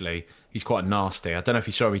he's quite nasty. I don't know if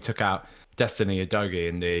you saw he took out Destiny Udogie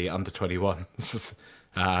in the under-21s.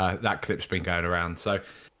 That clip's been going around. So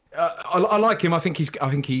I like him. I think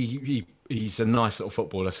he's a nice little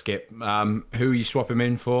footballer, Skip. Who you swap him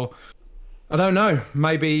in for? I don't know.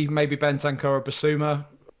 Maybe Bentancur or Bissouma.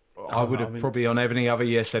 I would have probably on any other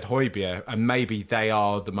year said Højbjerg, and maybe they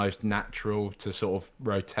are the most natural to sort of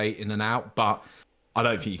rotate in and out. But I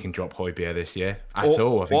don't think you can drop Højbjerg this year at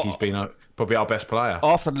all. I think he's been probably our best player.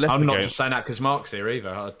 After the Leicester I'm not game, just saying that because Mark's here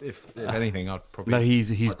either. If anything, I'd probably. no,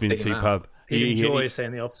 he's I'd been stick him out. superb. He enjoys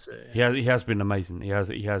saying the opposite. He has been amazing. He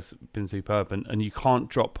has been superb, and you can't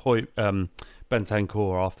drop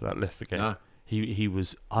Bentancur after that Leicester game. No. He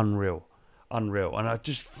was unreal, and I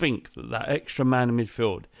just think that extra man in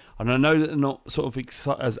midfield, and I know that they're not sort of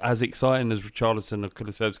as exciting as Richarlison or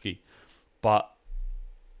Kulusevski, but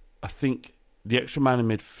I think the extra man in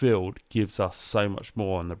midfield gives us so much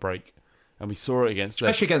more on the break. And we saw it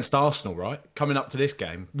especially against Arsenal, right? Coming up to this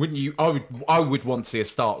game, wouldn't you? I would want to see a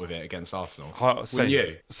start with it against Arsenal. Same, wouldn't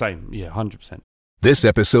you? Same, yeah, 100%. This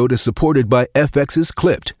episode is supported by FX's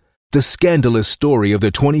Clipped, the scandalous story of the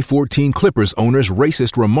 2014 Clippers owner's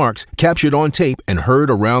racist remarks captured on tape and heard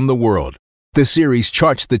around the world. The series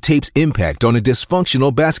charts the tape's impact on a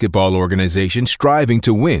dysfunctional basketball organization striving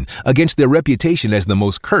to win against their reputation as the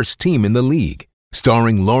most cursed team in the league.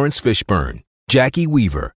 Starring Lawrence Fishburne, Jackie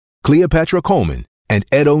Weaver, Cleopatra Coleman, and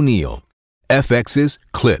Ed O'Neill. FX's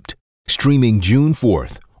Clipped, streaming June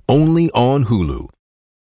 4th, only on Hulu.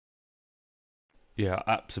 Yeah,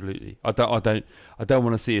 absolutely. I don't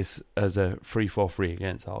want to see us as a 3-4-3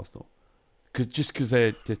 against Arsenal, because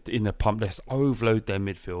they're just in the pump. Let's overload their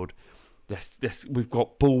midfield. We've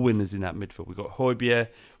got ball winners in that midfield. We've got Højbjerg,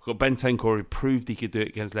 we've got Bentancur, who proved he could do it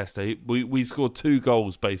against Leicester. We scored 2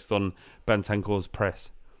 goals based on Bentancur's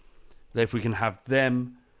press. If we can have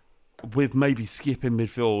them with maybe Skip in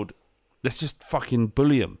midfield, let's just fucking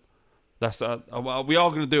bully them. We are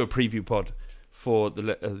going to do a preview pod for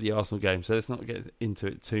the Arsenal game, so let's not get into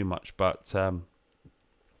it too much. But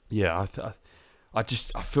yeah, I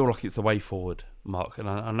feel like it's the way forward, Mark, and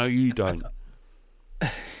I know you don't.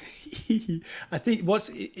 I think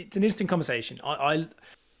it's an interesting conversation. I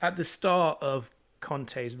at the start of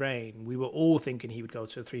Conte's reign, we were all thinking he would go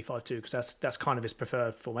to a 3-5-2 because that's kind of his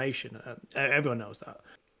preferred formation. Everyone knows that.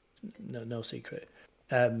 No secret.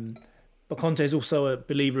 But Conte is also a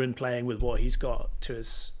believer in playing with what he's got to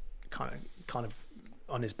his kind of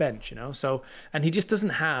on his bench, you know. So, and he just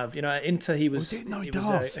doesn't have, you know, at Inter he was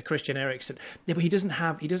a Christian Eriksen. Yeah, but he doesn't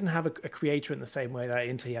have a creator in the same way that at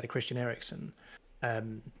Inter he had a Christian Eriksen.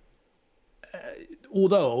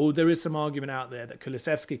 Although there is some argument out there that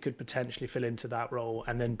Kulusevski could potentially fill into that role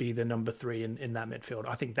and then be the number 3 in that midfield.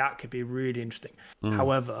 I think that could be really interesting.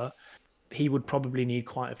 However, he would probably need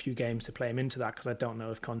quite a few games to play him into that, because I don't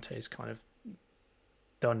know if Conte's kind of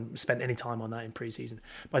spent any time on that in pre-season.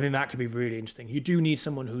 But I think that could be really interesting. You do need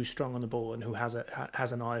someone who's strong on the ball and who has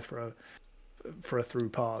an eye for a through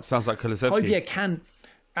pass. Sounds like Kulusevski. Højbjerg can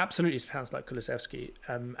absolutely sounds like Kulusevski,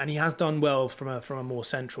 and he has done well from a more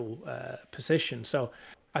central position. So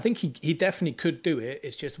I think he definitely could do it.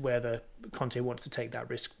 It's just whether Conte wants to take that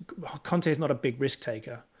risk. Conte is not a big risk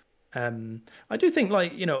taker. I do think,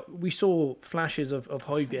 like, you know, we saw flashes of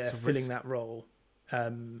Højbjerg filling that role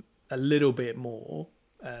a little bit more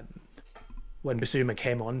when Bissouma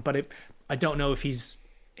came on, but I don't know if he's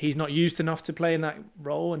not used enough to play in that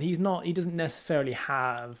role, and he doesn't necessarily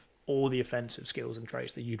have all the offensive skills and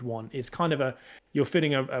traits that you'd want. It's kind of you're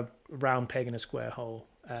fitting a round peg in a square hole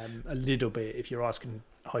a little bit if you're asking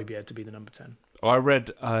Højbjerg to be the number 10. I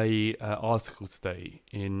read a article today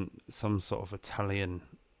in some sort of Italian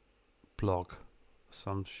blog.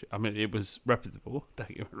 I mean, it was reputable, don't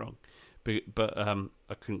get me wrong, but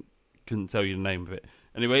I couldn't tell you the name of it.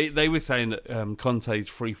 Anyway, they were saying that Conte's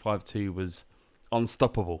 3-5-2 was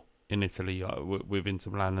unstoppable in Italy with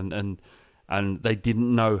Inter Milan, and they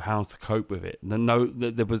didn't know how to cope with it.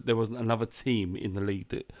 There wasn't another team in the league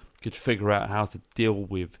that could figure out how to deal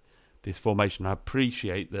with this formation. I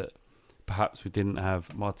appreciate that perhaps we didn't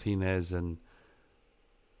have Martinez and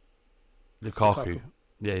Lukaku.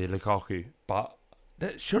 Yeah, Lukaku. But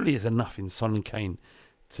that surely is enough in Son and Kane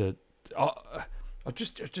to. I've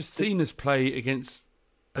just seen us play against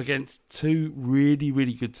 2 really,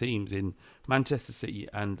 really good teams in Manchester City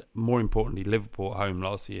and, more importantly, Liverpool at home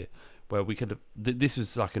last year, where we could have. This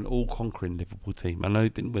was like an all-conquering Liverpool team. I know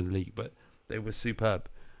it didn't win the league, but they were superb,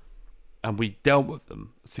 and we dealt with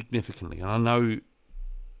them significantly. And I know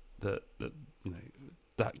that you know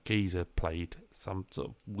that geezer played some sort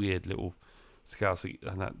of weird little scouse,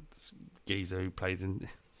 and that geezer who played in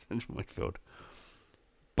central midfield.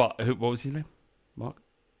 But what was his name, Mark?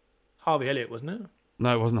 Harvey Elliott, wasn't it?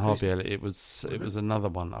 No, it wasn't Harvey Elliott. It was another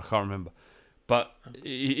one. I can't remember. But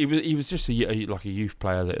he was just like a youth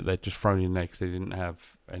player that they'd just thrown in there because they didn't have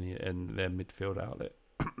any in their midfield outlet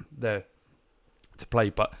there to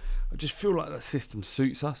play. But I just feel like that system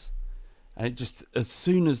suits us. And it just, as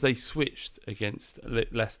soon as they switched against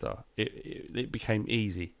Leicester, it became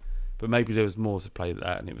easy. But maybe there was more to play with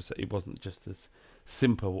that, and it wasn't just as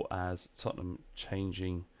simple as Tottenham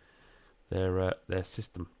changing their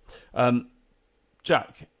system.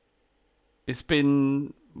 Jack, it's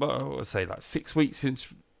been, well, I'll say like 6 weeks since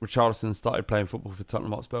Richarlison started playing football for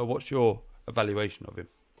Tottenham Hotspur. What's your evaluation of him?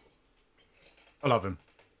 I love him.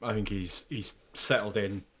 I think he's settled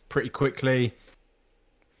in pretty quickly.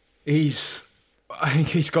 I think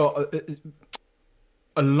he's got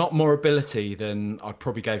a lot more ability than I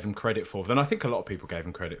probably gave him credit for, than I think a lot of people gave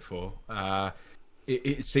him credit for.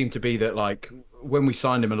 It seemed to be that, like, when we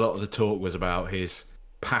signed him, a lot of the talk was about his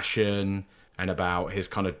passion and about his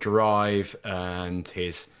kind of drive and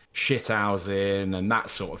his shithousing and that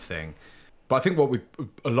sort of thing. But I think what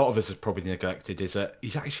a lot of us have probably neglected is that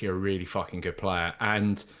he's actually a really fucking good player,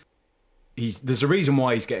 and there's a reason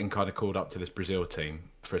why he's getting kind of called up to this Brazil team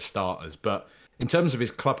for starters. But in terms of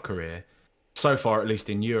his club career, so far, at least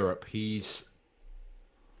in Europe, he's,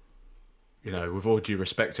 you know, with all due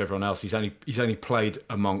respect to everyone else, he's only played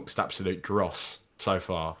amongst absolute dross so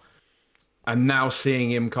far. And now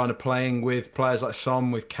seeing him kind of playing with players like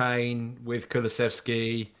Son, with Kane, with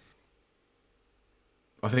Kulusevski,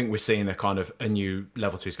 I think we're seeing a new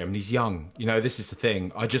level to his game. And he's young. You know, this is the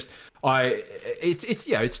thing. It's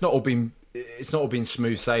not all been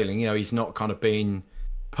smooth sailing. You know, he's not kind of been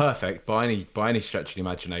perfect by any stretch of the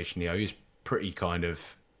imagination. You know, he's pretty kind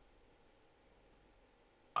of,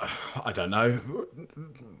 I don't know,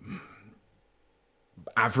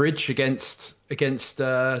 average against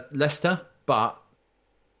Leicester, but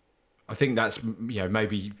I think that's, you know,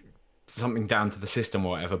 maybe something down to the system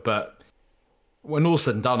or whatever. But when all's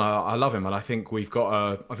said and done, I love him, and I think we've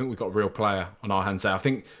got a real player on our hands there. I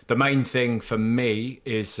think the main thing for me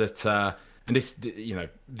is that, and this, you know,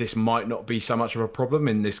 this might not be so much of a problem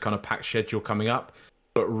in this kind of packed schedule coming up,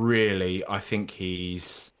 but really, I think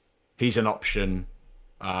he's an option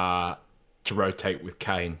to rotate with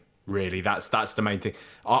Kane. Really, that's the main thing.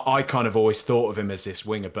 I kind of always thought of him as this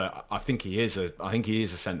winger, but I think he is a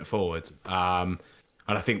centre forward.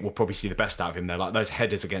 And I think we'll probably see the best out of him there, like those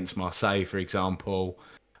headers against Marseille, for example,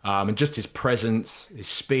 and just his presence, his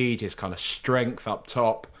speed, his kind of strength up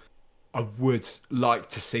top. I would like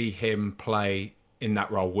to see him play in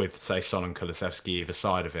that role with, say, Son and Kulusevski either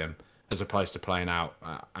side of him, as opposed to playing out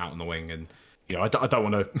on the wing. And you know, I don't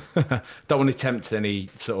want to tempt any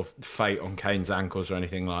sort of fate on Kane's ankles or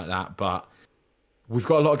anything like that. But we've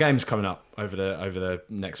got a lot of games coming up over the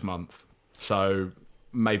next month, so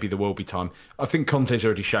maybe there will be time. I think Conte's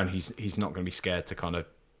already shown he's not going to be scared to kind of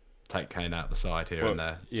take Kane out the side here and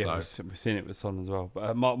there. Yeah, so we've seen it with Son as well.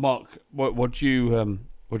 But Mark, what do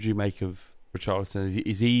you make of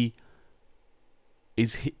Richarlison?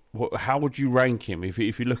 How would you rank him if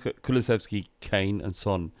you look at Kulusevski, Kane, and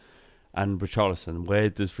Son, and Richarlison? Where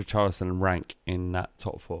does Richarlison rank in that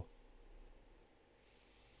top four?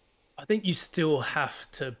 I think you still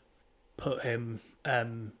have to put him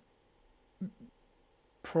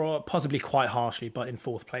possibly quite harshly, but in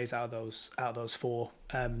fourth place out of those four.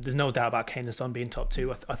 There's no doubt about Kane and Son being top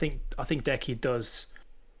two. I think Decky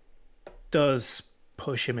does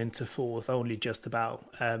push him into fourth, only just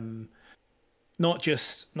about. Not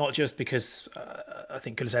just because I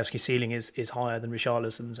think Kulusevski's ceiling is higher than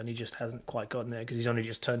Richarlison's, and he just hasn't quite gotten there because he's only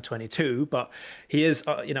just turned 22. But he is,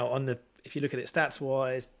 if you look at it stats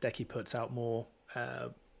wise, Decky puts out more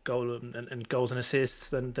goals and assists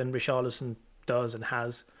than Richarlison does and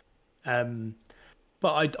has.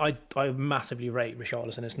 But I massively rate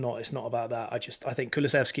Richarlison. It's not about that. I think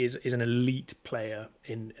Kulusevski is an elite player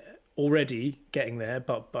in already getting there,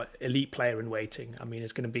 but elite player in waiting. I mean,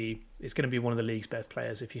 it's going to be one of the league's best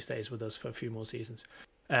players if he stays with us for a few more seasons.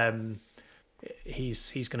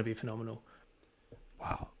 He's going to be phenomenal.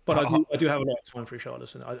 Wow. But I do have a lot of time for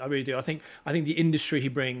Richarlison. I really do. I think the industry he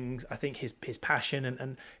brings, I think his passion,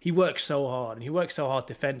 and he works so hard, and he works so hard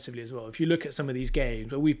defensively as well. If you look at some of these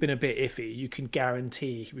games where we've been a bit iffy, you can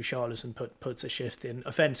guarantee Richarlison puts a shift in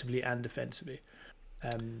offensively and defensively.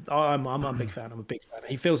 I'm a big fan.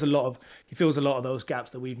 He fills a lot of those gaps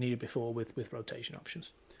that we've needed before with rotation options.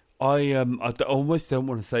 I almost don't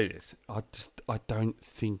want to say this. I don't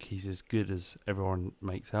think he's as good as everyone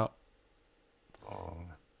makes out. Oh,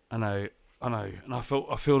 I know, and I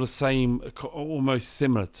feel the same, almost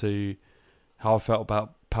similar to how I felt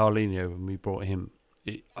about Paulinho when we brought him.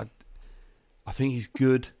 I think he's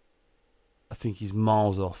good. I think he's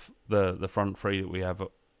miles off the front three that we have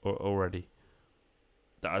already.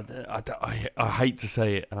 I hate to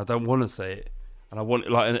say it, and I don't want to say it, and I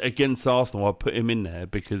want, like, against Arsenal, I put him in there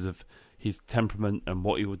because of his temperament and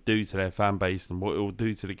what he would do to their fan base and what it will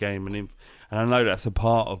do to the game, and I know that's a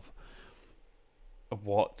part of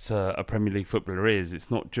what a Premier League footballer is.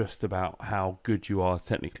 It's not just about how good you are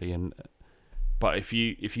technically, but if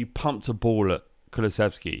you pumped a ball at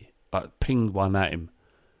Kulusevski pinged one at him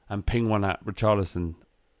and pinged one at Richarlison,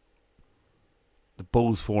 the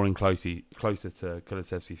ball's falling closer to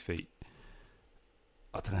Kulusevski's feet.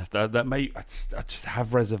 I don't know. That may I just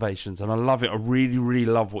have reservations, and I love it. I really, really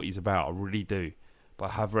love what he's about. I really do, but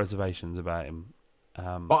I have reservations about him.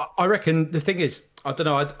 But I reckon the thing is, I don't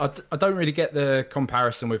know. I don't really get the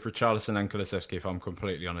comparison with Richarlison and Kulusevski, if I'm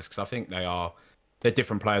completely honest, because I think they're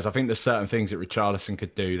different players. I think there's certain things that Richarlison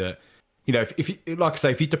could do that, you know, if you, like I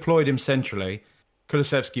say, if you deployed him centrally,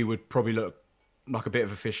 Kulusevski would probably look like a bit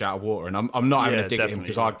of a fish out of water. And I'm not having a dig at him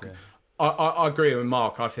because I agree with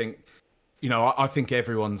Mark. I think, you know, I think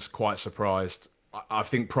everyone's quite surprised. I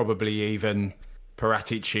think probably even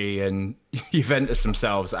Paratici and Juventus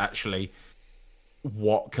themselves actually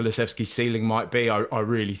what Kulusevski's ceiling might be. I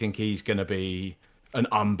really think he's going to be an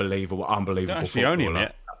unbelievable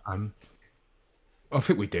footballer. I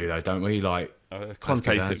think we do though, don't we? Like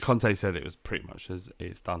Conte said it was pretty much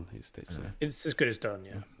it's done. It's stitched. Yeah. It's as good as done.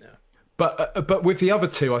 Yeah. But with the other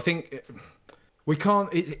two, I think we can't.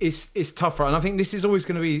 It's tougher, and I think this is always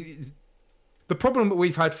going to be the problem that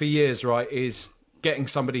we've had for years. Right, is getting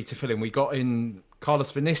somebody to fill in. We got in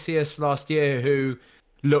Carlos Vinicius last year, who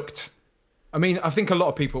looked. I mean, I think a lot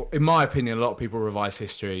of people, in my opinion, a lot of people revise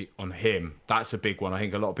history on him. That's a big one. I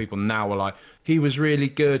think a lot of people now are like, he was really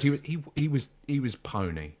good. He was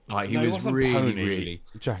pony. Like he was really, pony. really.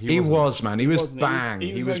 Jack, he was, man. He was bang.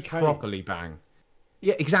 He was okay. Properly bang.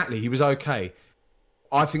 Yeah, exactly. He was okay.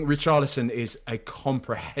 I think Richarlison is a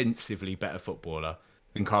comprehensively better footballer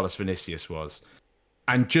than Carlos Vinicius was.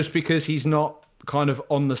 And just because he's not kind of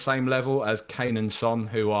on the same level as Kane and Son,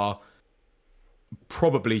 who are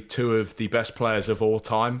probably two of the best players of all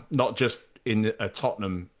time, not just in a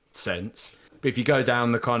Tottenham sense, but if you go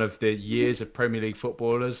down the kind of the years of Premier League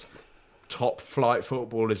footballers, top flight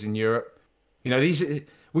footballers in Europe, you know, these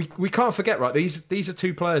we can't forget, right? These are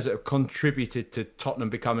two players that have contributed to Tottenham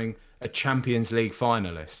becoming a Champions League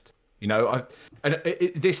finalist. You know,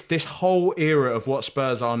 this whole era of what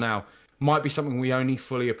Spurs are now might be something we only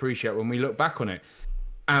fully appreciate when we look back on it.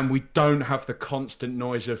 And we don't have the constant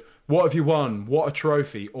noise of, what have you won? What a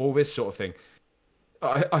trophy? All this sort of thing.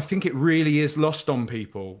 I think it really is lost on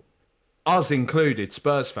people, us included,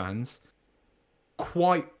 Spurs fans,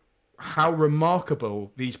 quite how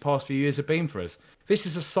remarkable these past few years have been for us. This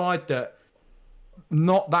is a side that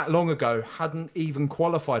not that long ago hadn't even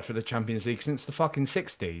qualified for the Champions League since the fucking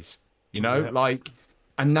 60s. You know, like,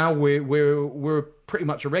 and now we're pretty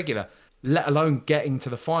much a regular, let alone getting to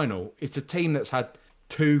the final. It's a team that's had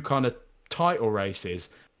two kind of title races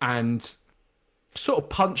and sort of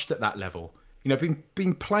punched at that level. You know,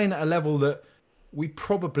 been playing at a level that we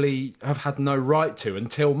probably have had no right to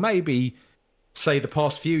until maybe, say, the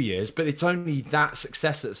past few years. But it's only that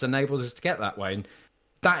success that's enabled us to get that way, and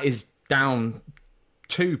that is down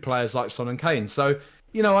to players like Son and Kane. So,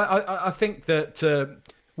 you know, I think that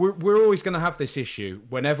we're always going to have this issue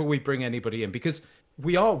whenever we bring anybody in, because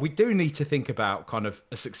we do need to think about kind of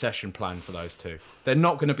a succession plan for those two. They're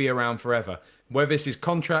not going to be around forever, whether this is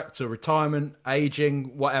contracts or retirement,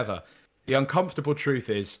 aging, whatever. The uncomfortable truth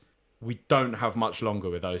is we don't have much longer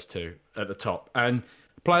with those two at the top. And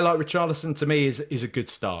a player like Richarlison, to me, is a good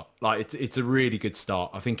start. Like, it's a really good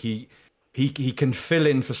start. I think he can fill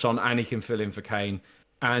in for Son and he can fill in for Kane,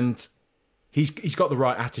 and he's got the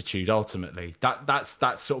right attitude. Ultimately, that's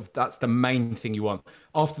the main thing you want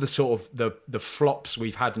after the sort of the flops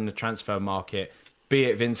we've had in the transfer market, be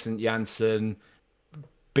it Vincent Janssen,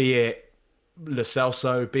 be it Lo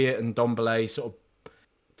Celso, be it Ndombele, sort of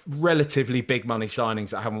relatively big money signings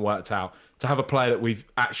that haven't worked out. To have a player that we've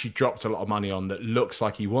actually dropped a lot of money on that looks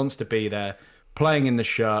like he wants to be there, playing in the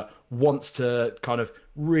shirt, wants to kind of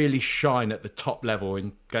really shine at the top level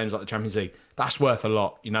in games like the Champions League, that's worth a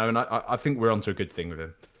lot, you know, and I think we're onto a good thing with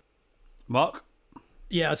him. Mark?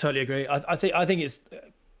 Yeah, I totally agree. I think it's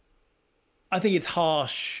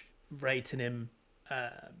harsh rating him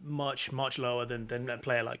much lower than a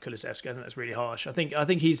player like Kulusevski. I think that's really harsh. I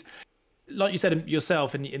think he's, like you said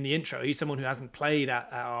yourself in the intro, he's someone who hasn't played at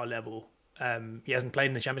our level. He hasn't played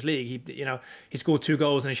in the Champions League. He scored 2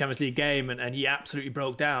 goals in a Champions League game, and he absolutely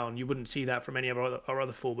broke down. You wouldn't see that from any of our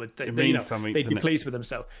other forwards. They'd be pleased with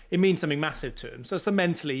themselves. It means something massive to him. So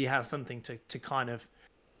mentally, he has something to kind of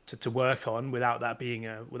to work on without that being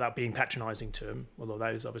being patronising to him. Although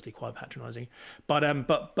that is obviously quite patronising. But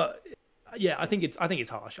yeah, I think it's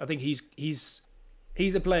harsh. I think he's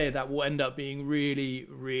a player that will end up being really,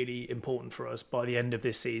 really important for us by the end of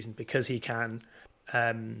this season, because he can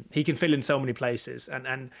fill in so many places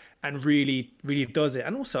and really, really does it.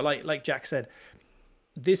 And also, like Jack said,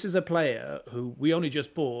 this is a player who we only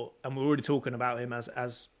just bought, and we're already talking about him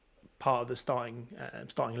as part of the starting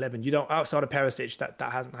 11. You don't, outside of Perisic,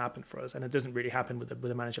 that hasn't happened for us, and it doesn't really happen with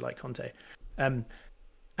a manager like Conte. And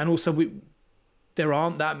also there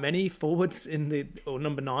aren't that many forwards or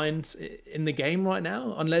number 9s in the game right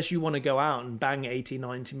now, unless you want to go out and bang 80,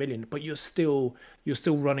 90 million, but you're still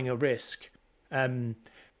running a risk.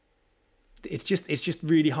 It's just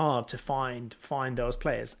really hard to find those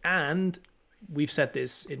players. And we've said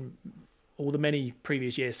this in all the many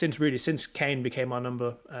previous years since Kane became our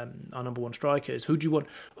number 1 strikers. Who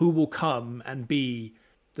will come and be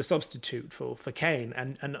the substitute for Kane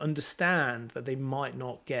and understand that they might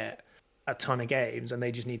not get a ton of games and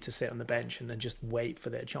they just need to sit on the bench and then just wait for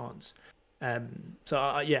their chance. I think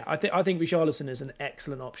Richarlison is an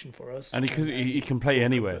excellent option for us, and he can play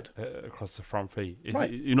anywhere across the front three.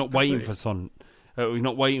 You're not waiting for Son. You're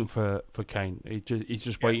not waiting for Kane. He's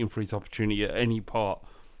just waiting for his opportunity at any part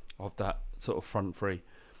of that sort of front three.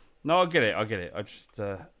 No, I get it. I just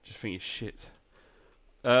think it's shit.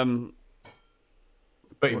 But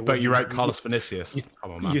you wrote Carlos Vinicius.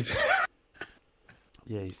 Come on, man.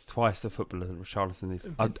 Yeah, he's twice the footballer that Richarlison is.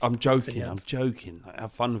 I'm joking. Like,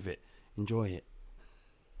 have fun with it. Enjoy it.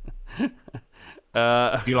 Do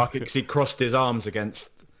you like it because he crossed his arms against,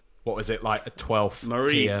 what was it, like a 12th Marine?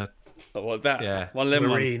 tier? What that? Yeah. One of them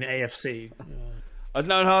Marine ones. AFC. No.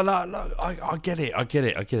 I get it.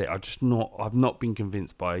 I've not been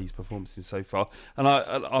convinced by his performances so far. And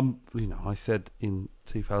I said in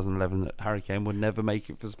 2011 that Harry Kane would never make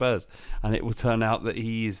it for Spurs, and it will turn out that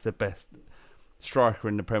he is the best striker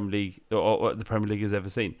in the Premier League or the Premier League has ever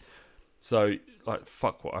seen. So, like,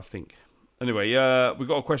 fuck what I think. Anyway, we've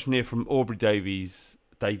got a question here from Aubrey Davis,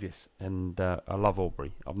 and I love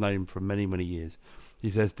Aubrey. I've known him for many, many years. He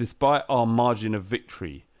says, despite our margin of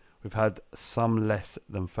victory, we've had some less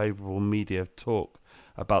than favourable media talk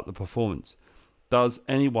about the performance. Does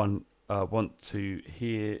anyone want to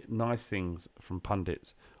hear nice things from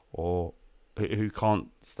pundits or who can't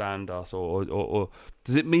stand us, or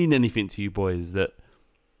does it mean anything to you boys that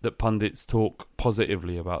pundits talk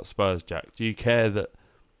positively about Spurs, Jack? Do you care that,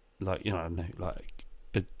 like, you know, like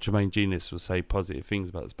Jermaine Genius will say positive things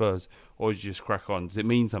about Spurs, or do you just crack on? Does it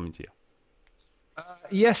mean something to you?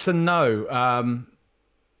 Yes and no.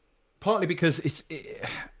 Partly because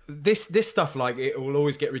this stuff, like, it will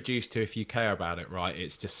always get reduced to, if you care about it, right?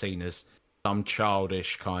 It's just seen as some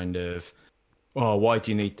childish kind of, oh, why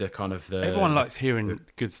do you need the kind of the... Everyone likes hearing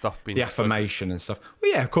good stuff being the affirmation and stuff.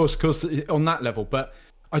 Well, yeah, of course, on that level. But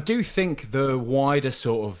I do think the wider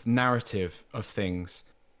sort of narrative of things,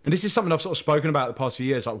 and this is something I've sort of spoken about the past few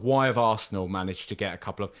years, like, why have Arsenal managed to get a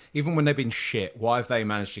couple of, even when they've been shit, why have they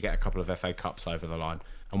managed to get a couple of FA Cups over the line,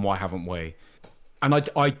 and why haven't we? And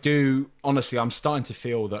I do, honestly, I'm starting to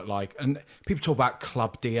feel that, like, and people talk about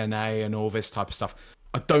club DNA and all this type of stuff.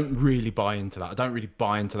 I don't really buy into that. I don't really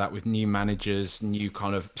buy into that with new managers, new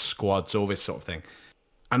kind of squads, all this sort of thing.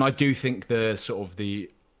 And I do think the sort of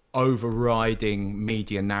the overriding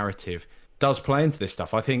media narrative does play into this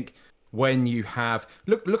stuff. I think when you have...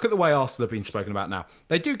 Look at the way Arsenal have been spoken about now.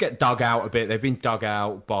 They do get dug out a bit. They've been dug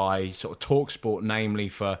out by sort of TalkSport, namely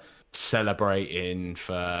for celebrating,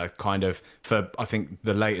 for I think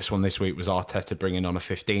the latest one this week was Arteta bringing on a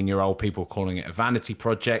 15-year-old, people calling it a vanity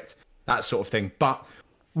project, that sort of thing. But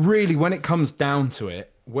really, when it comes down to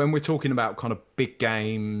it, when we're talking about kind of big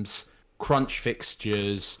games, crunch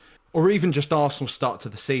fixtures, or even just Arsenal start to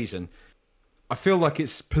the season, I feel like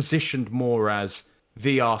it's positioned more as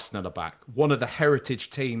the Arsenal are back. One of the heritage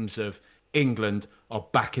teams of England are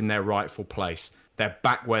back in their rightful place. They're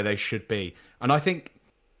back where they should be. And I think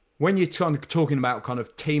when you're talking about kind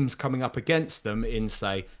of teams coming up against them in,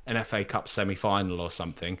 say, an FA Cup semi-final or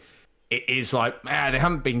something, it is like, they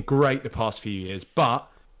haven't been great the past few years, but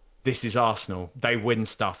this is Arsenal. They win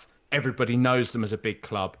stuff. Everybody knows them as a big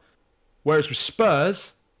club. Whereas with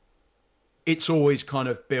Spurs, it's always kind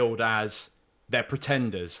of billed as they're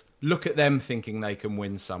pretenders. Look at them thinking they can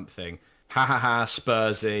win something. Ha ha ha,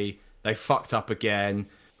 Spursy. They fucked up again.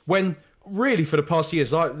 When really, for the past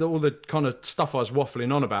years, like all the kind of stuff I was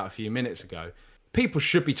waffling on about a few minutes ago, people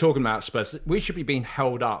should be talking about Spurs. We should be being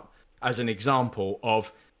held up as an example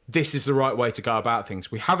of this is the right way to go about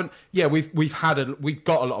things. We haven't, we've got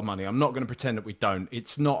a lot of money. I'm not going to pretend that we don't.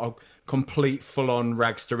 It's not a complete full-on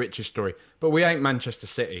rags to riches story. But we ain't Manchester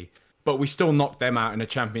City. But we still knocked them out in a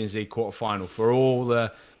Champions League quarter-final for all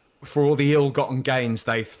the ill-gotten gains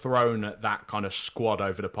they've thrown at that kind of squad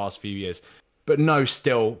over the past few years. But no,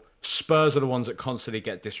 still, Spurs are the ones that constantly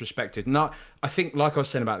get disrespected. No, I think, like I was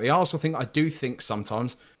saying about the Arsenal thing, I do think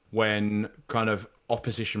sometimes when kind of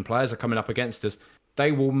opposition players are coming up against us,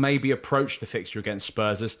 they will maybe approach the fixture against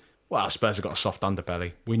Spurs as, Well, Spurs have got a soft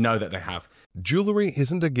underbelly. We know that they have. Jewelry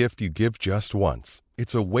isn't a gift you give just once.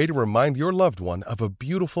 It's a way to remind your loved one of a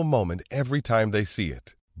beautiful moment every time they see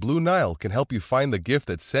it. Blue Nile can help you find the gift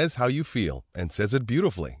that says how you feel and says it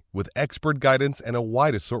beautifully, with expert guidance and a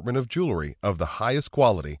wide assortment of jewelry of the highest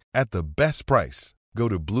quality at the best price. Go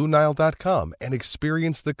to BlueNile.com and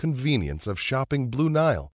experience the convenience of shopping Blue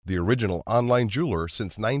Nile, the original online jeweler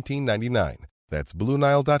since 1999. That's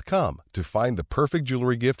BlueNile.com to find the perfect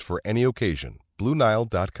jewelry gift for any occasion.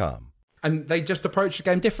 BlueNile.com. And they just approach the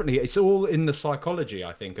game differently. It's all in the psychology,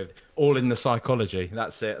 I think, of all in the psychology.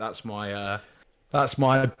 That's it. That's my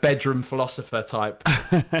bedroom philosopher type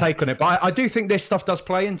take on it. But I do think this stuff does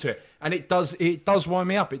play into it. And it does wind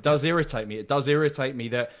me up. It does irritate me. It does irritate me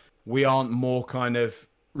that we aren't more kind of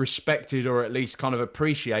respected or at least kind of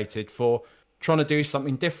appreciated for trying to do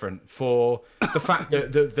something different. For the fact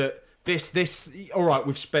that this all right,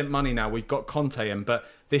 we've spent money now, we've got Conte in, but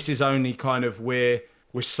this is only kind of we're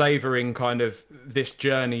savouring kind of this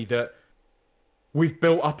journey that we've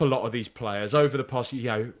built up a lot of these players over the past,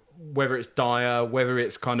 whether it's Dyer, whether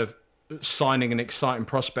it's kind of signing an exciting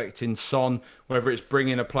prospect in Son, whether it's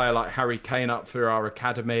bringing a player like Harry Kane up through our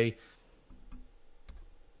academy.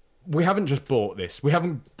 We haven't just bought this.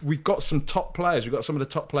 We've got some top players. We've got some of the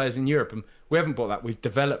top players in Europe, and we haven't bought that. We've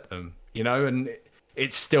developed them, and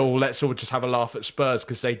it's still, let's all just have a laugh at Spurs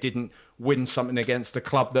because they didn't win something against a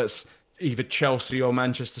club that's either Chelsea or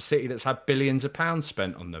Manchester City that's had billions of pounds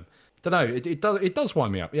spent on them. Don't know. It does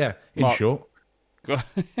wind me up. Yeah, in short. That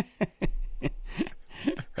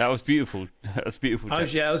was beautiful. That was beautiful. I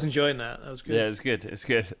was enjoying that. That was good. Yeah, it's good. It's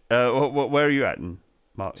good. Where are you at,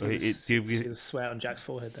 Mark? See the sweat on Jack's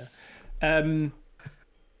forehead there.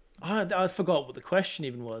 I forgot what the question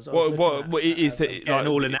even was. What is it? Getting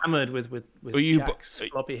all enamoured with Jack's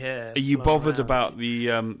floppy hair. Are you bothered around. about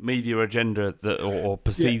the media agenda or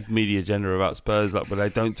perceived media agenda about Spurs? Like, where they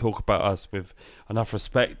don't talk about us with enough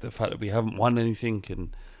respect. The fact that we haven't won anything,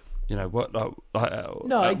 and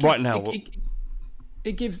right now.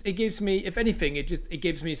 It gives me, if anything, it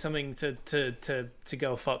gives me something to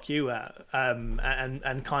go fuck you at,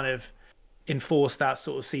 and kind of enforce that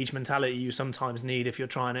sort of siege mentality you sometimes need if you're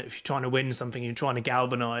trying to win something. You're trying to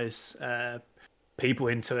galvanize people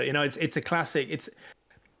into it. It's a classic.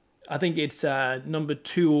 I think it's number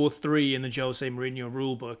 2 or 3 in the Jose Mourinho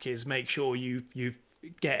rule book is make sure you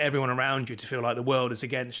get everyone around you to feel like the world is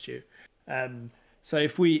against you. So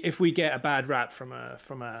if we get a bad rap from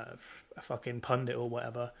a fucking pundit or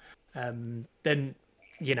whatever, then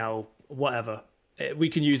whatever, we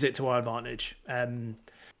can use it to our advantage.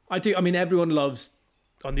 Everyone loves,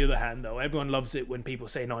 on the other hand though, everyone loves it when people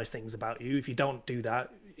say nice things about you. If you don't do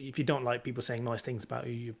that, if you don't like people saying nice things about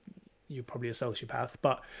you, you're probably a sociopath.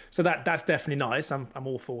 But so that's definitely nice. I'm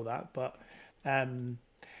all for that. But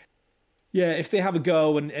if they have a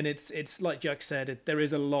go and it's like Jack said, there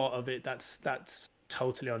is a lot of it that's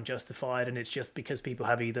totally unjustified, and it's just because people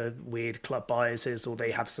have either weird club biases or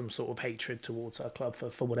they have some sort of hatred towards our club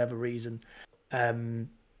for whatever reason.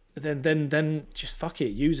 Then just fuck it,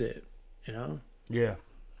 use it, Yeah.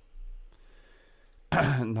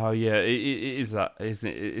 No, yeah, it is that, isn't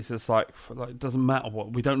it? It's just like it doesn't matter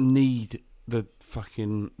what. We don't need we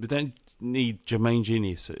don't need Jermaine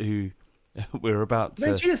Genius, who we're about to.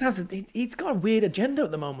 Jermaine Genius he's got a weird agenda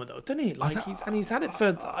at the moment though, doesn't he? Like he's had it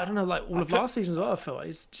for I don't know, like all of last season as well. I feel like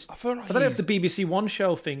he's just. I don't know if the BBC One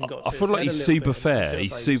show thing got. I feel like he's super fair.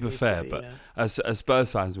 He's super fair, but as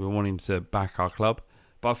Spurs fans, we want him to back our club.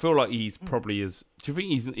 But I feel like he's probably is. Do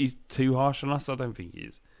you think he's too harsh on us? I don't think he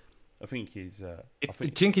is. I think he's. I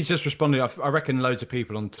think he's just responding. I reckon loads of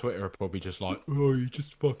people on Twitter are probably just like, "Oh, you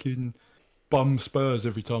just fucking bum Spurs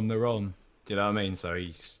every time they're on." Do you know what I mean? So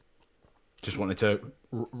he's just wanted to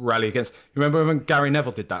rally against. You remember when Gary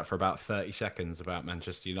Neville did that for about 30 seconds about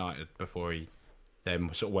Manchester United before he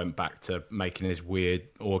then sort of went back to making his weird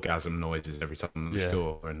orgasm noises every time they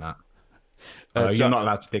score and that. You're not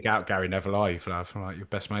allowed to dig out Gary Neville, are you, Flav? Like your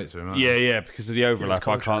best mates with him. Yeah, because of the overlap.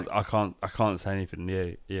 I can't say anything.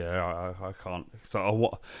 Yeah, I can't.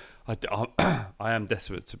 So I am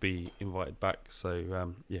desperate to be invited back.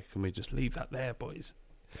 So can we just leave that there, boys?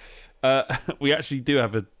 We actually do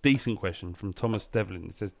have a decent question from Thomas Devlin.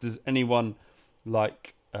 It says, "Does anyone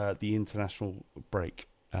like the international break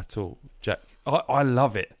at all?" Jack, I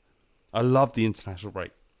love it. I love the international break.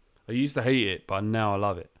 I used to hate it, but now I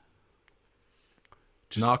love it.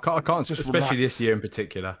 I can't. Especially this year in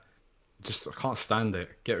particular. I can't stand it.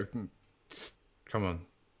 Come on,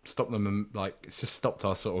 stop them. And it's just stopped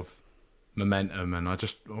our sort of momentum, and I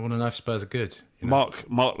want to know if Spurs are good. You know?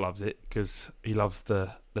 Mark loves it because he loves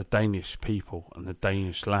the Danish people and the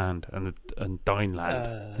Danish land and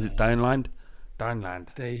Daneland. Is it Daneland? Daneland.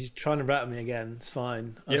 He's trying to rattle me again. It's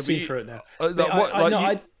fine. Yeah, I've seen through it now.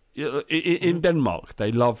 In Denmark,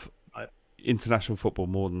 they love international football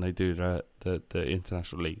more than they do the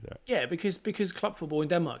international league there. Yeah, because club football in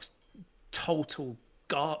Denmark's total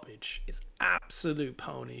garbage. It's absolute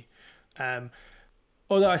pony.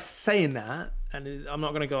 Although I'm saying that, and I'm not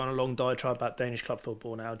going to go on a long diatribe about Danish club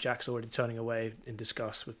football now. Jack's already turning away in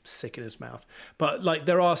disgust with sick in his mouth. But like,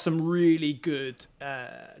 there are some really good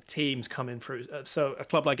teams coming through. So a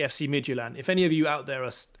club like FC Midtjylland. If any of you out there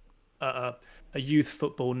are a youth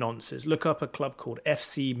football nonsense, look up a club called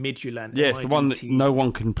FC Midtjylland. Yeah, it's the one that no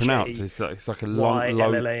one can pronounce. It's like a long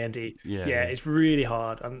Y-L-L-A-N-D. Yeah, it's really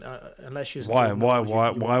hard. Unless you're why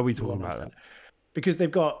are we talking about that? Because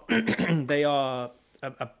they've got they are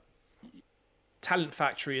a talent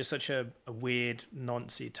factory is such a weird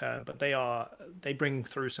noncy term, but they bring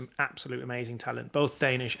through some absolute amazing talent, both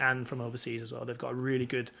Danish and from overseas as well. They've got a really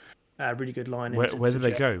good line. Where do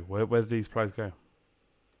they go? Where do these players go?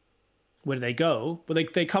 Where do they go? Well,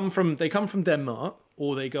 they come from Denmark,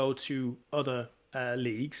 or they go to other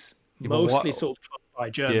leagues. Mostly sort of by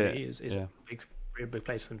Germany is a big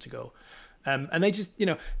place for them to go. And they just,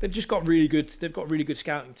 they've just got really good. They've got a really good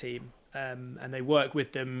scouting team, and they work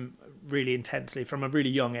with them really intensely from a really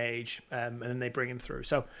young age, and then they bring them through.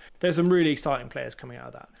 So there's some really exciting players coming out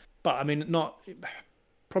of that. But I mean,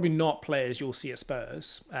 probably not players you'll see at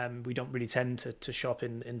Spurs. We don't really tend to shop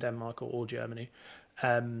in Denmark or Germany,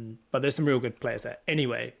 but there's some real good players there.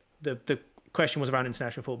 Anyway, the question was around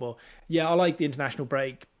international football. Yeah, I like the international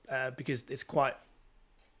break because it's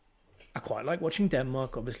I quite like watching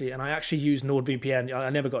Denmark, obviously, and I actually use NordVPN. I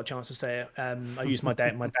never got a chance to say it. I used my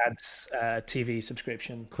dad's TV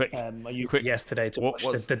subscription. I used it yesterday to watch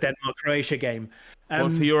the Denmark-Croatia game.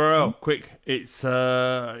 What's the URL? Quick, it's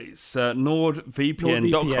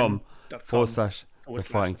nordvpn.com /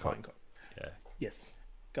 Fighting Cock. Yeah. Yes.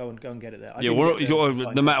 Go and get it there.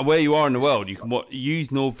 No matter where you are in the world, you can use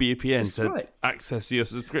NordVPN to access your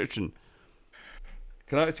subscription.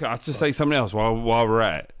 Can I just say something else while we're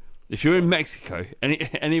at it? If you're in Mexico,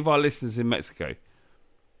 any of our listeners in Mexico,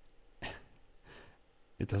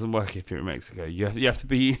 it doesn't work if you're in Mexico. You have to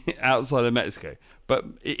be outside of Mexico. But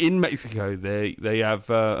in Mexico, they have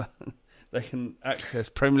they can access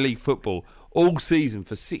Premier League football all season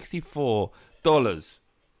for $64.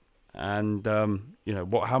 And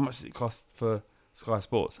how much does it cost for Sky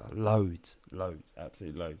Sports? Loads,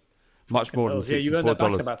 absolutely loads. Much more than $64. Yeah, you earned that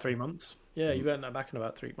back in about 3 months. Yeah, you earned that back in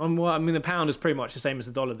about 3 months. Well, I mean, the pound is pretty much the same as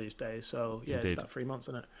the dollar these days. So, yeah, It's about 3 months,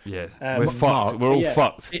 isn't it? Yeah, we're fucked. We're all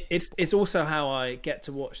fucked. It's also how I get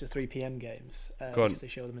to watch the 3 p.m. games because they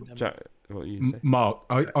show them in Denmark. Jack, what you say? Mark,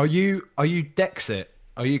 are you Dexit?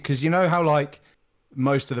 Are you, because you know how like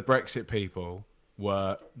most of the Brexit people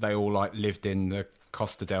they all like lived in the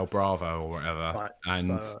Costa del Bravo or whatever, right.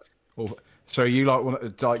 And so you like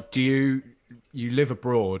do you live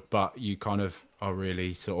abroad, but you kind of are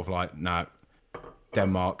really sort of like, no,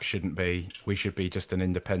 Denmark shouldn't be. We should be just an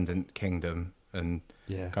independent kingdom and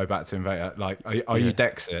go back to invade. Like, are you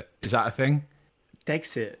Dexit? Is that a thing?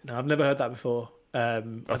 Dexit? No, I've never heard that before. I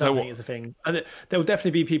don't think it's a thing. There will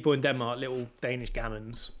definitely be people in Denmark, little Danish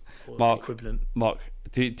gammons, or the equivalent. Mark,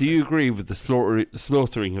 do you agree with the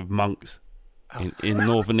slaughtering of monks in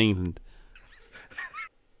northern England?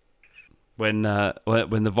 When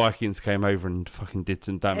the Vikings came over and fucking did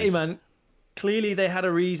some damage. Hey man, clearly they had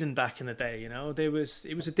a reason back in the day. It was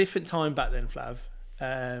a different time back then, Flav.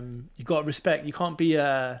 You got to respect. You can't be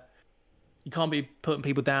putting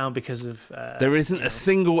people down because of. There isn't a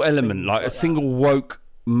single element, like a single woke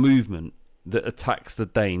movement that attacks the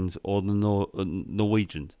Danes or the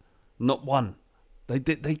Norwegians. Not one. They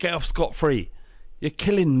get off scot-free. You're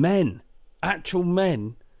killing men, actual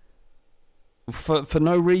men, for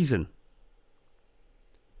no reason.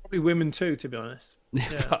 Probably women too, to be honest.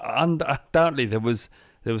 Yeah. Undoubtedly, there was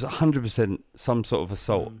 100% some sort of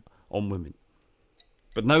assault on women.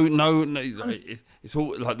 But no, it's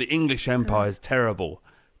all like the English Empire is terrible,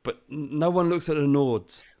 but no one looks at the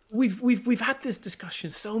Nords. We've had this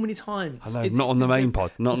discussion so many times. I know, not on the main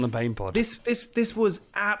pod. This was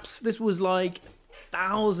like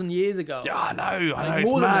 1,000 years ago. Yeah, I know. Like, more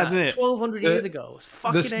it's than mad, that, isn't it? 1,200 years ago. It's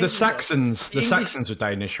fucking the Saxons. The Saxons were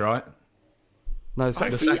Danish, right? No,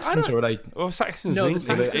 the Saxons were they? Well, Saxons. No, were the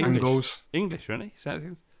Saxons. English, really?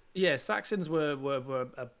 Saxons. Yeah, Saxons were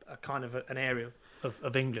a kind of an area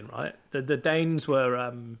of England, right? The Danes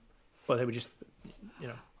were they were just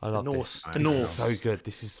I love the North. This is so good.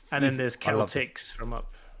 And then there's Celtics from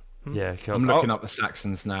up Yeah, I'm looking up the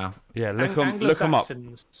Saxons now. Yeah, look them up.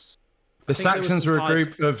 The Saxons were a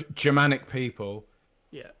group of Germanic people.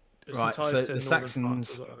 Yeah. Right, so the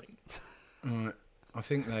Saxons. Right, I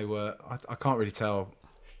think they were. I can't really tell.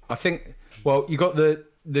 I think. Well, you got the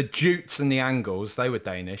Jutes and the Angles. They were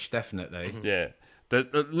Danish, definitely. Yeah.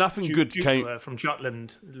 Nothing good came from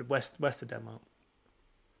Jutland, west of Denmark.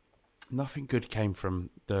 Nothing good came from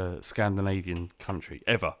the Scandinavian country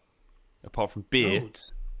ever, apart from beer.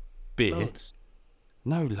 Loads. Beer. Loads.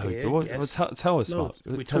 No loads. Beer, yes. Tell us, Loads.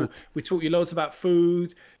 Mark. We taught you loads about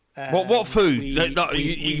food. What food?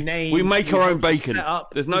 We make our own bacon.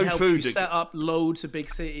 There's no food. We set up loads of big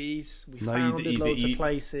cities. We founded loads of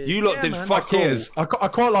places. You lot did fuck all. I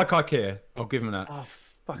quite like IKEA. I'll give them that. Oh,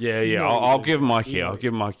 fuck Yeah. I'll give them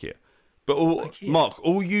IKEA. But Mark,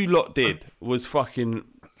 all you lot did was fucking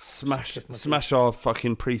smash our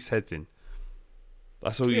fucking priest heads in.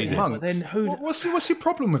 That's all you did. Monks. Then what's your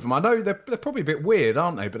problem with them? I know they're probably a bit weird,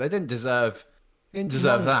 aren't they? But they didn't deserve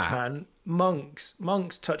that. Man. Monks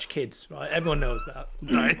touch kids, right? Everyone knows that.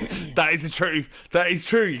 That is the truth. That is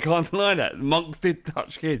true. You can't deny that. Monks did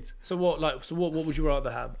touch kids. So what would you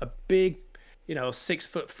rather have? A big,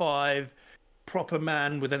 6'5" proper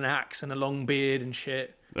man with an axe and a long beard and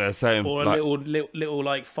shit, same. Or a little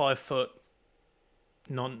like 5 foot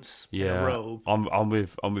nonce in a robe? I'm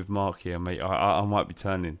with Mark here, mate. I might be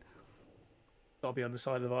turning. I'll be on the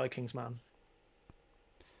side of the Vikings, man.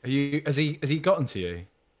 Has he gotten to you?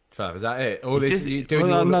 Trav, is that it? Or listen.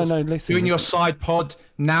 Doing your side pod.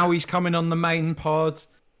 Now he's coming on the main pod.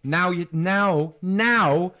 Now you're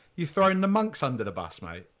throwing the monks under the bus,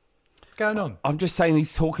 mate. What's going on? I'm just saying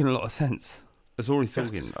he's talking a lot of sense. That's all he's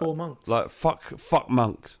talking. Justice for monks. Like fuck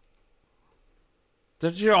monks.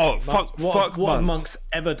 Did you know, fuck what monks. have monks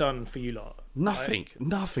ever done for you lot? Nothing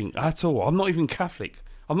at all. I'm not even Catholic.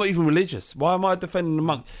 I'm not even religious. Why am I defending the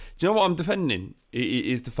monk? Do you know what I'm defending? It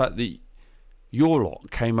is the fact that your lot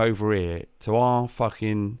came over here to our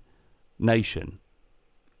fucking nation,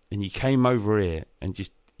 and you came over here and you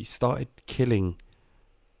started killing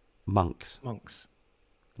monks.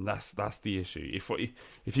 And that's the issue.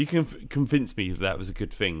 If you can convince me that was a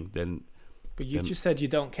good thing, then. But you just said you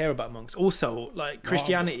don't care about monks. Also, like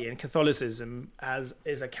Christianity and Catholicism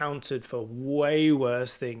is accounted for way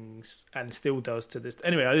worse things and still does to this.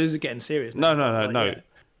 Anyway, this is getting serious. No.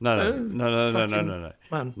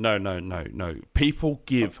 People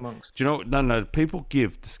give. Do you know? No. People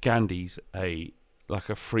give the Scandies a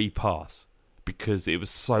free pass because it was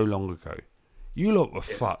so long ago. You lot were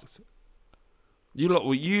fucked. You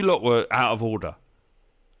lot were out of order.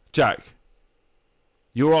 Jack,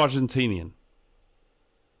 you're Argentinian.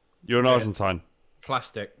 You're an Argentine.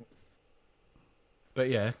 Plastic. But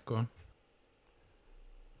yeah, go on.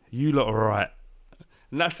 You lot are right.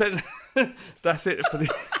 And that's it. That's it for the.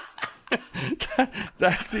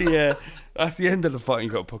 That's the end of the Fighting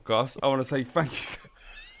Cock podcast. I want to say thank you.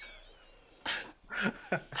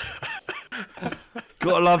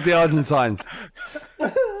 Gotta love the Argentines.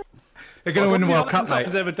 They're going to win the World Cup, mate.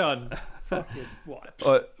 Argentines ever done?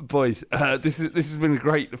 What? Boys, this has been a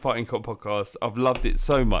great Fighting Cock podcast. I've loved it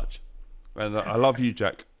so much, and I love you,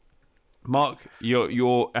 Jack. Mark,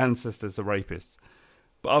 your ancestors are rapists,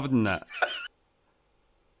 but other than that,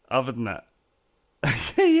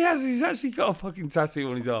 he's actually got a fucking tattoo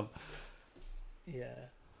on his arm. Yeah.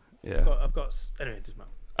 I've got. Anyway, it doesn't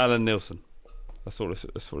matter. Alan Nielsen. That's what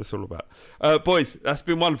it's all about. Boys, that's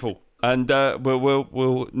been wonderful, and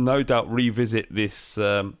we'll no doubt revisit this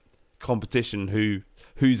competition.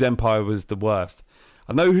 Whose empire was the worst?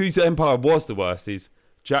 I know whose empire was the worst is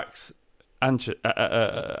Jack's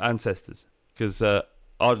ancestors, because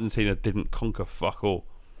Argentina didn't conquer fuck all.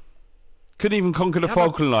 Couldn't even conquer the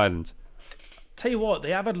Falkland Islands. Tell you what, they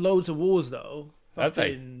have had loads of wars though. Have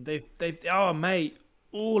they? They've mate,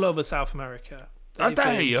 all over South America. Have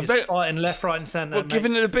they fighting left, right, and centre? What,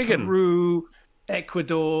 giving it a big one? Peru,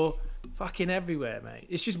 Ecuador, fucking everywhere, mate.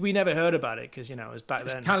 It's just we never heard about it because it was back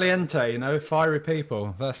then. Caliente, fiery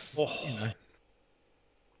people. That's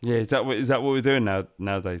Yeah, is that what we're doing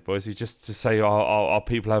nowadays, boys? We just to say our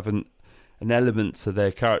people have an element to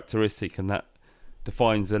their characteristic, and that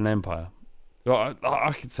defines an empire. Well,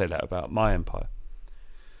 I could say that about my empire.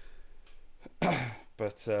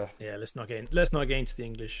 But yeah, let's not get into the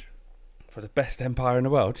English. For the best empire in the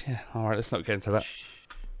world, yeah. All right, let's not get into that.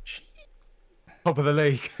 Top of the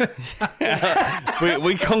league.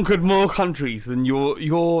 we conquered more countries than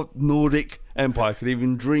your Nordic empire could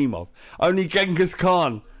even dream of. Only Genghis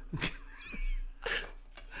Khan.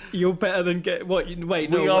 You're better than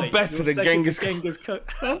We are better than Genghis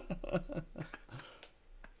Khan.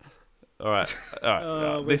 All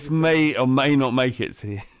right. This may or may not make it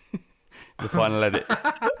to The final edit.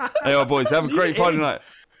 Anyway, boys, have a great Friday night.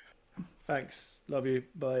 Thanks. Love you.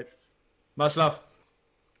 Bye. Much love.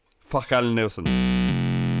 Fuck Alan Nielsen.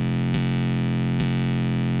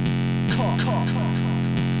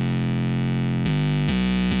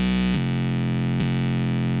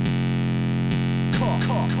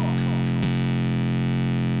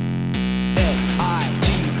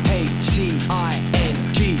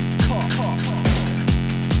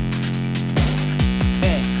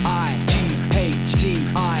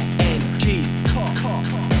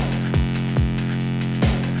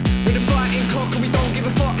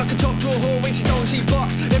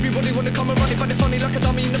 Everybody wanna come and run it, but they're funny like a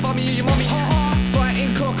dummy in the bummy of your mummy.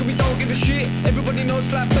 Fighting cock and we don't give a shit. Everybody knows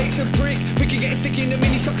flat bait's a prick. Vicky getting sticky in the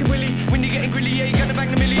mini, sucking willy. When you're getting grilly, yeah, you're gonna bang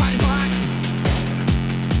the millie. Bang, bang.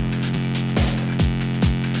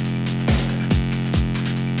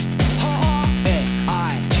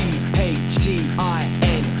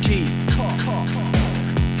 F-I-G-H-T-I-N-G. Cock.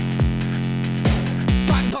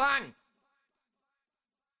 Bang, bang.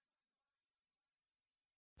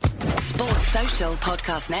 Sports Social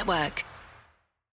Podcast Network.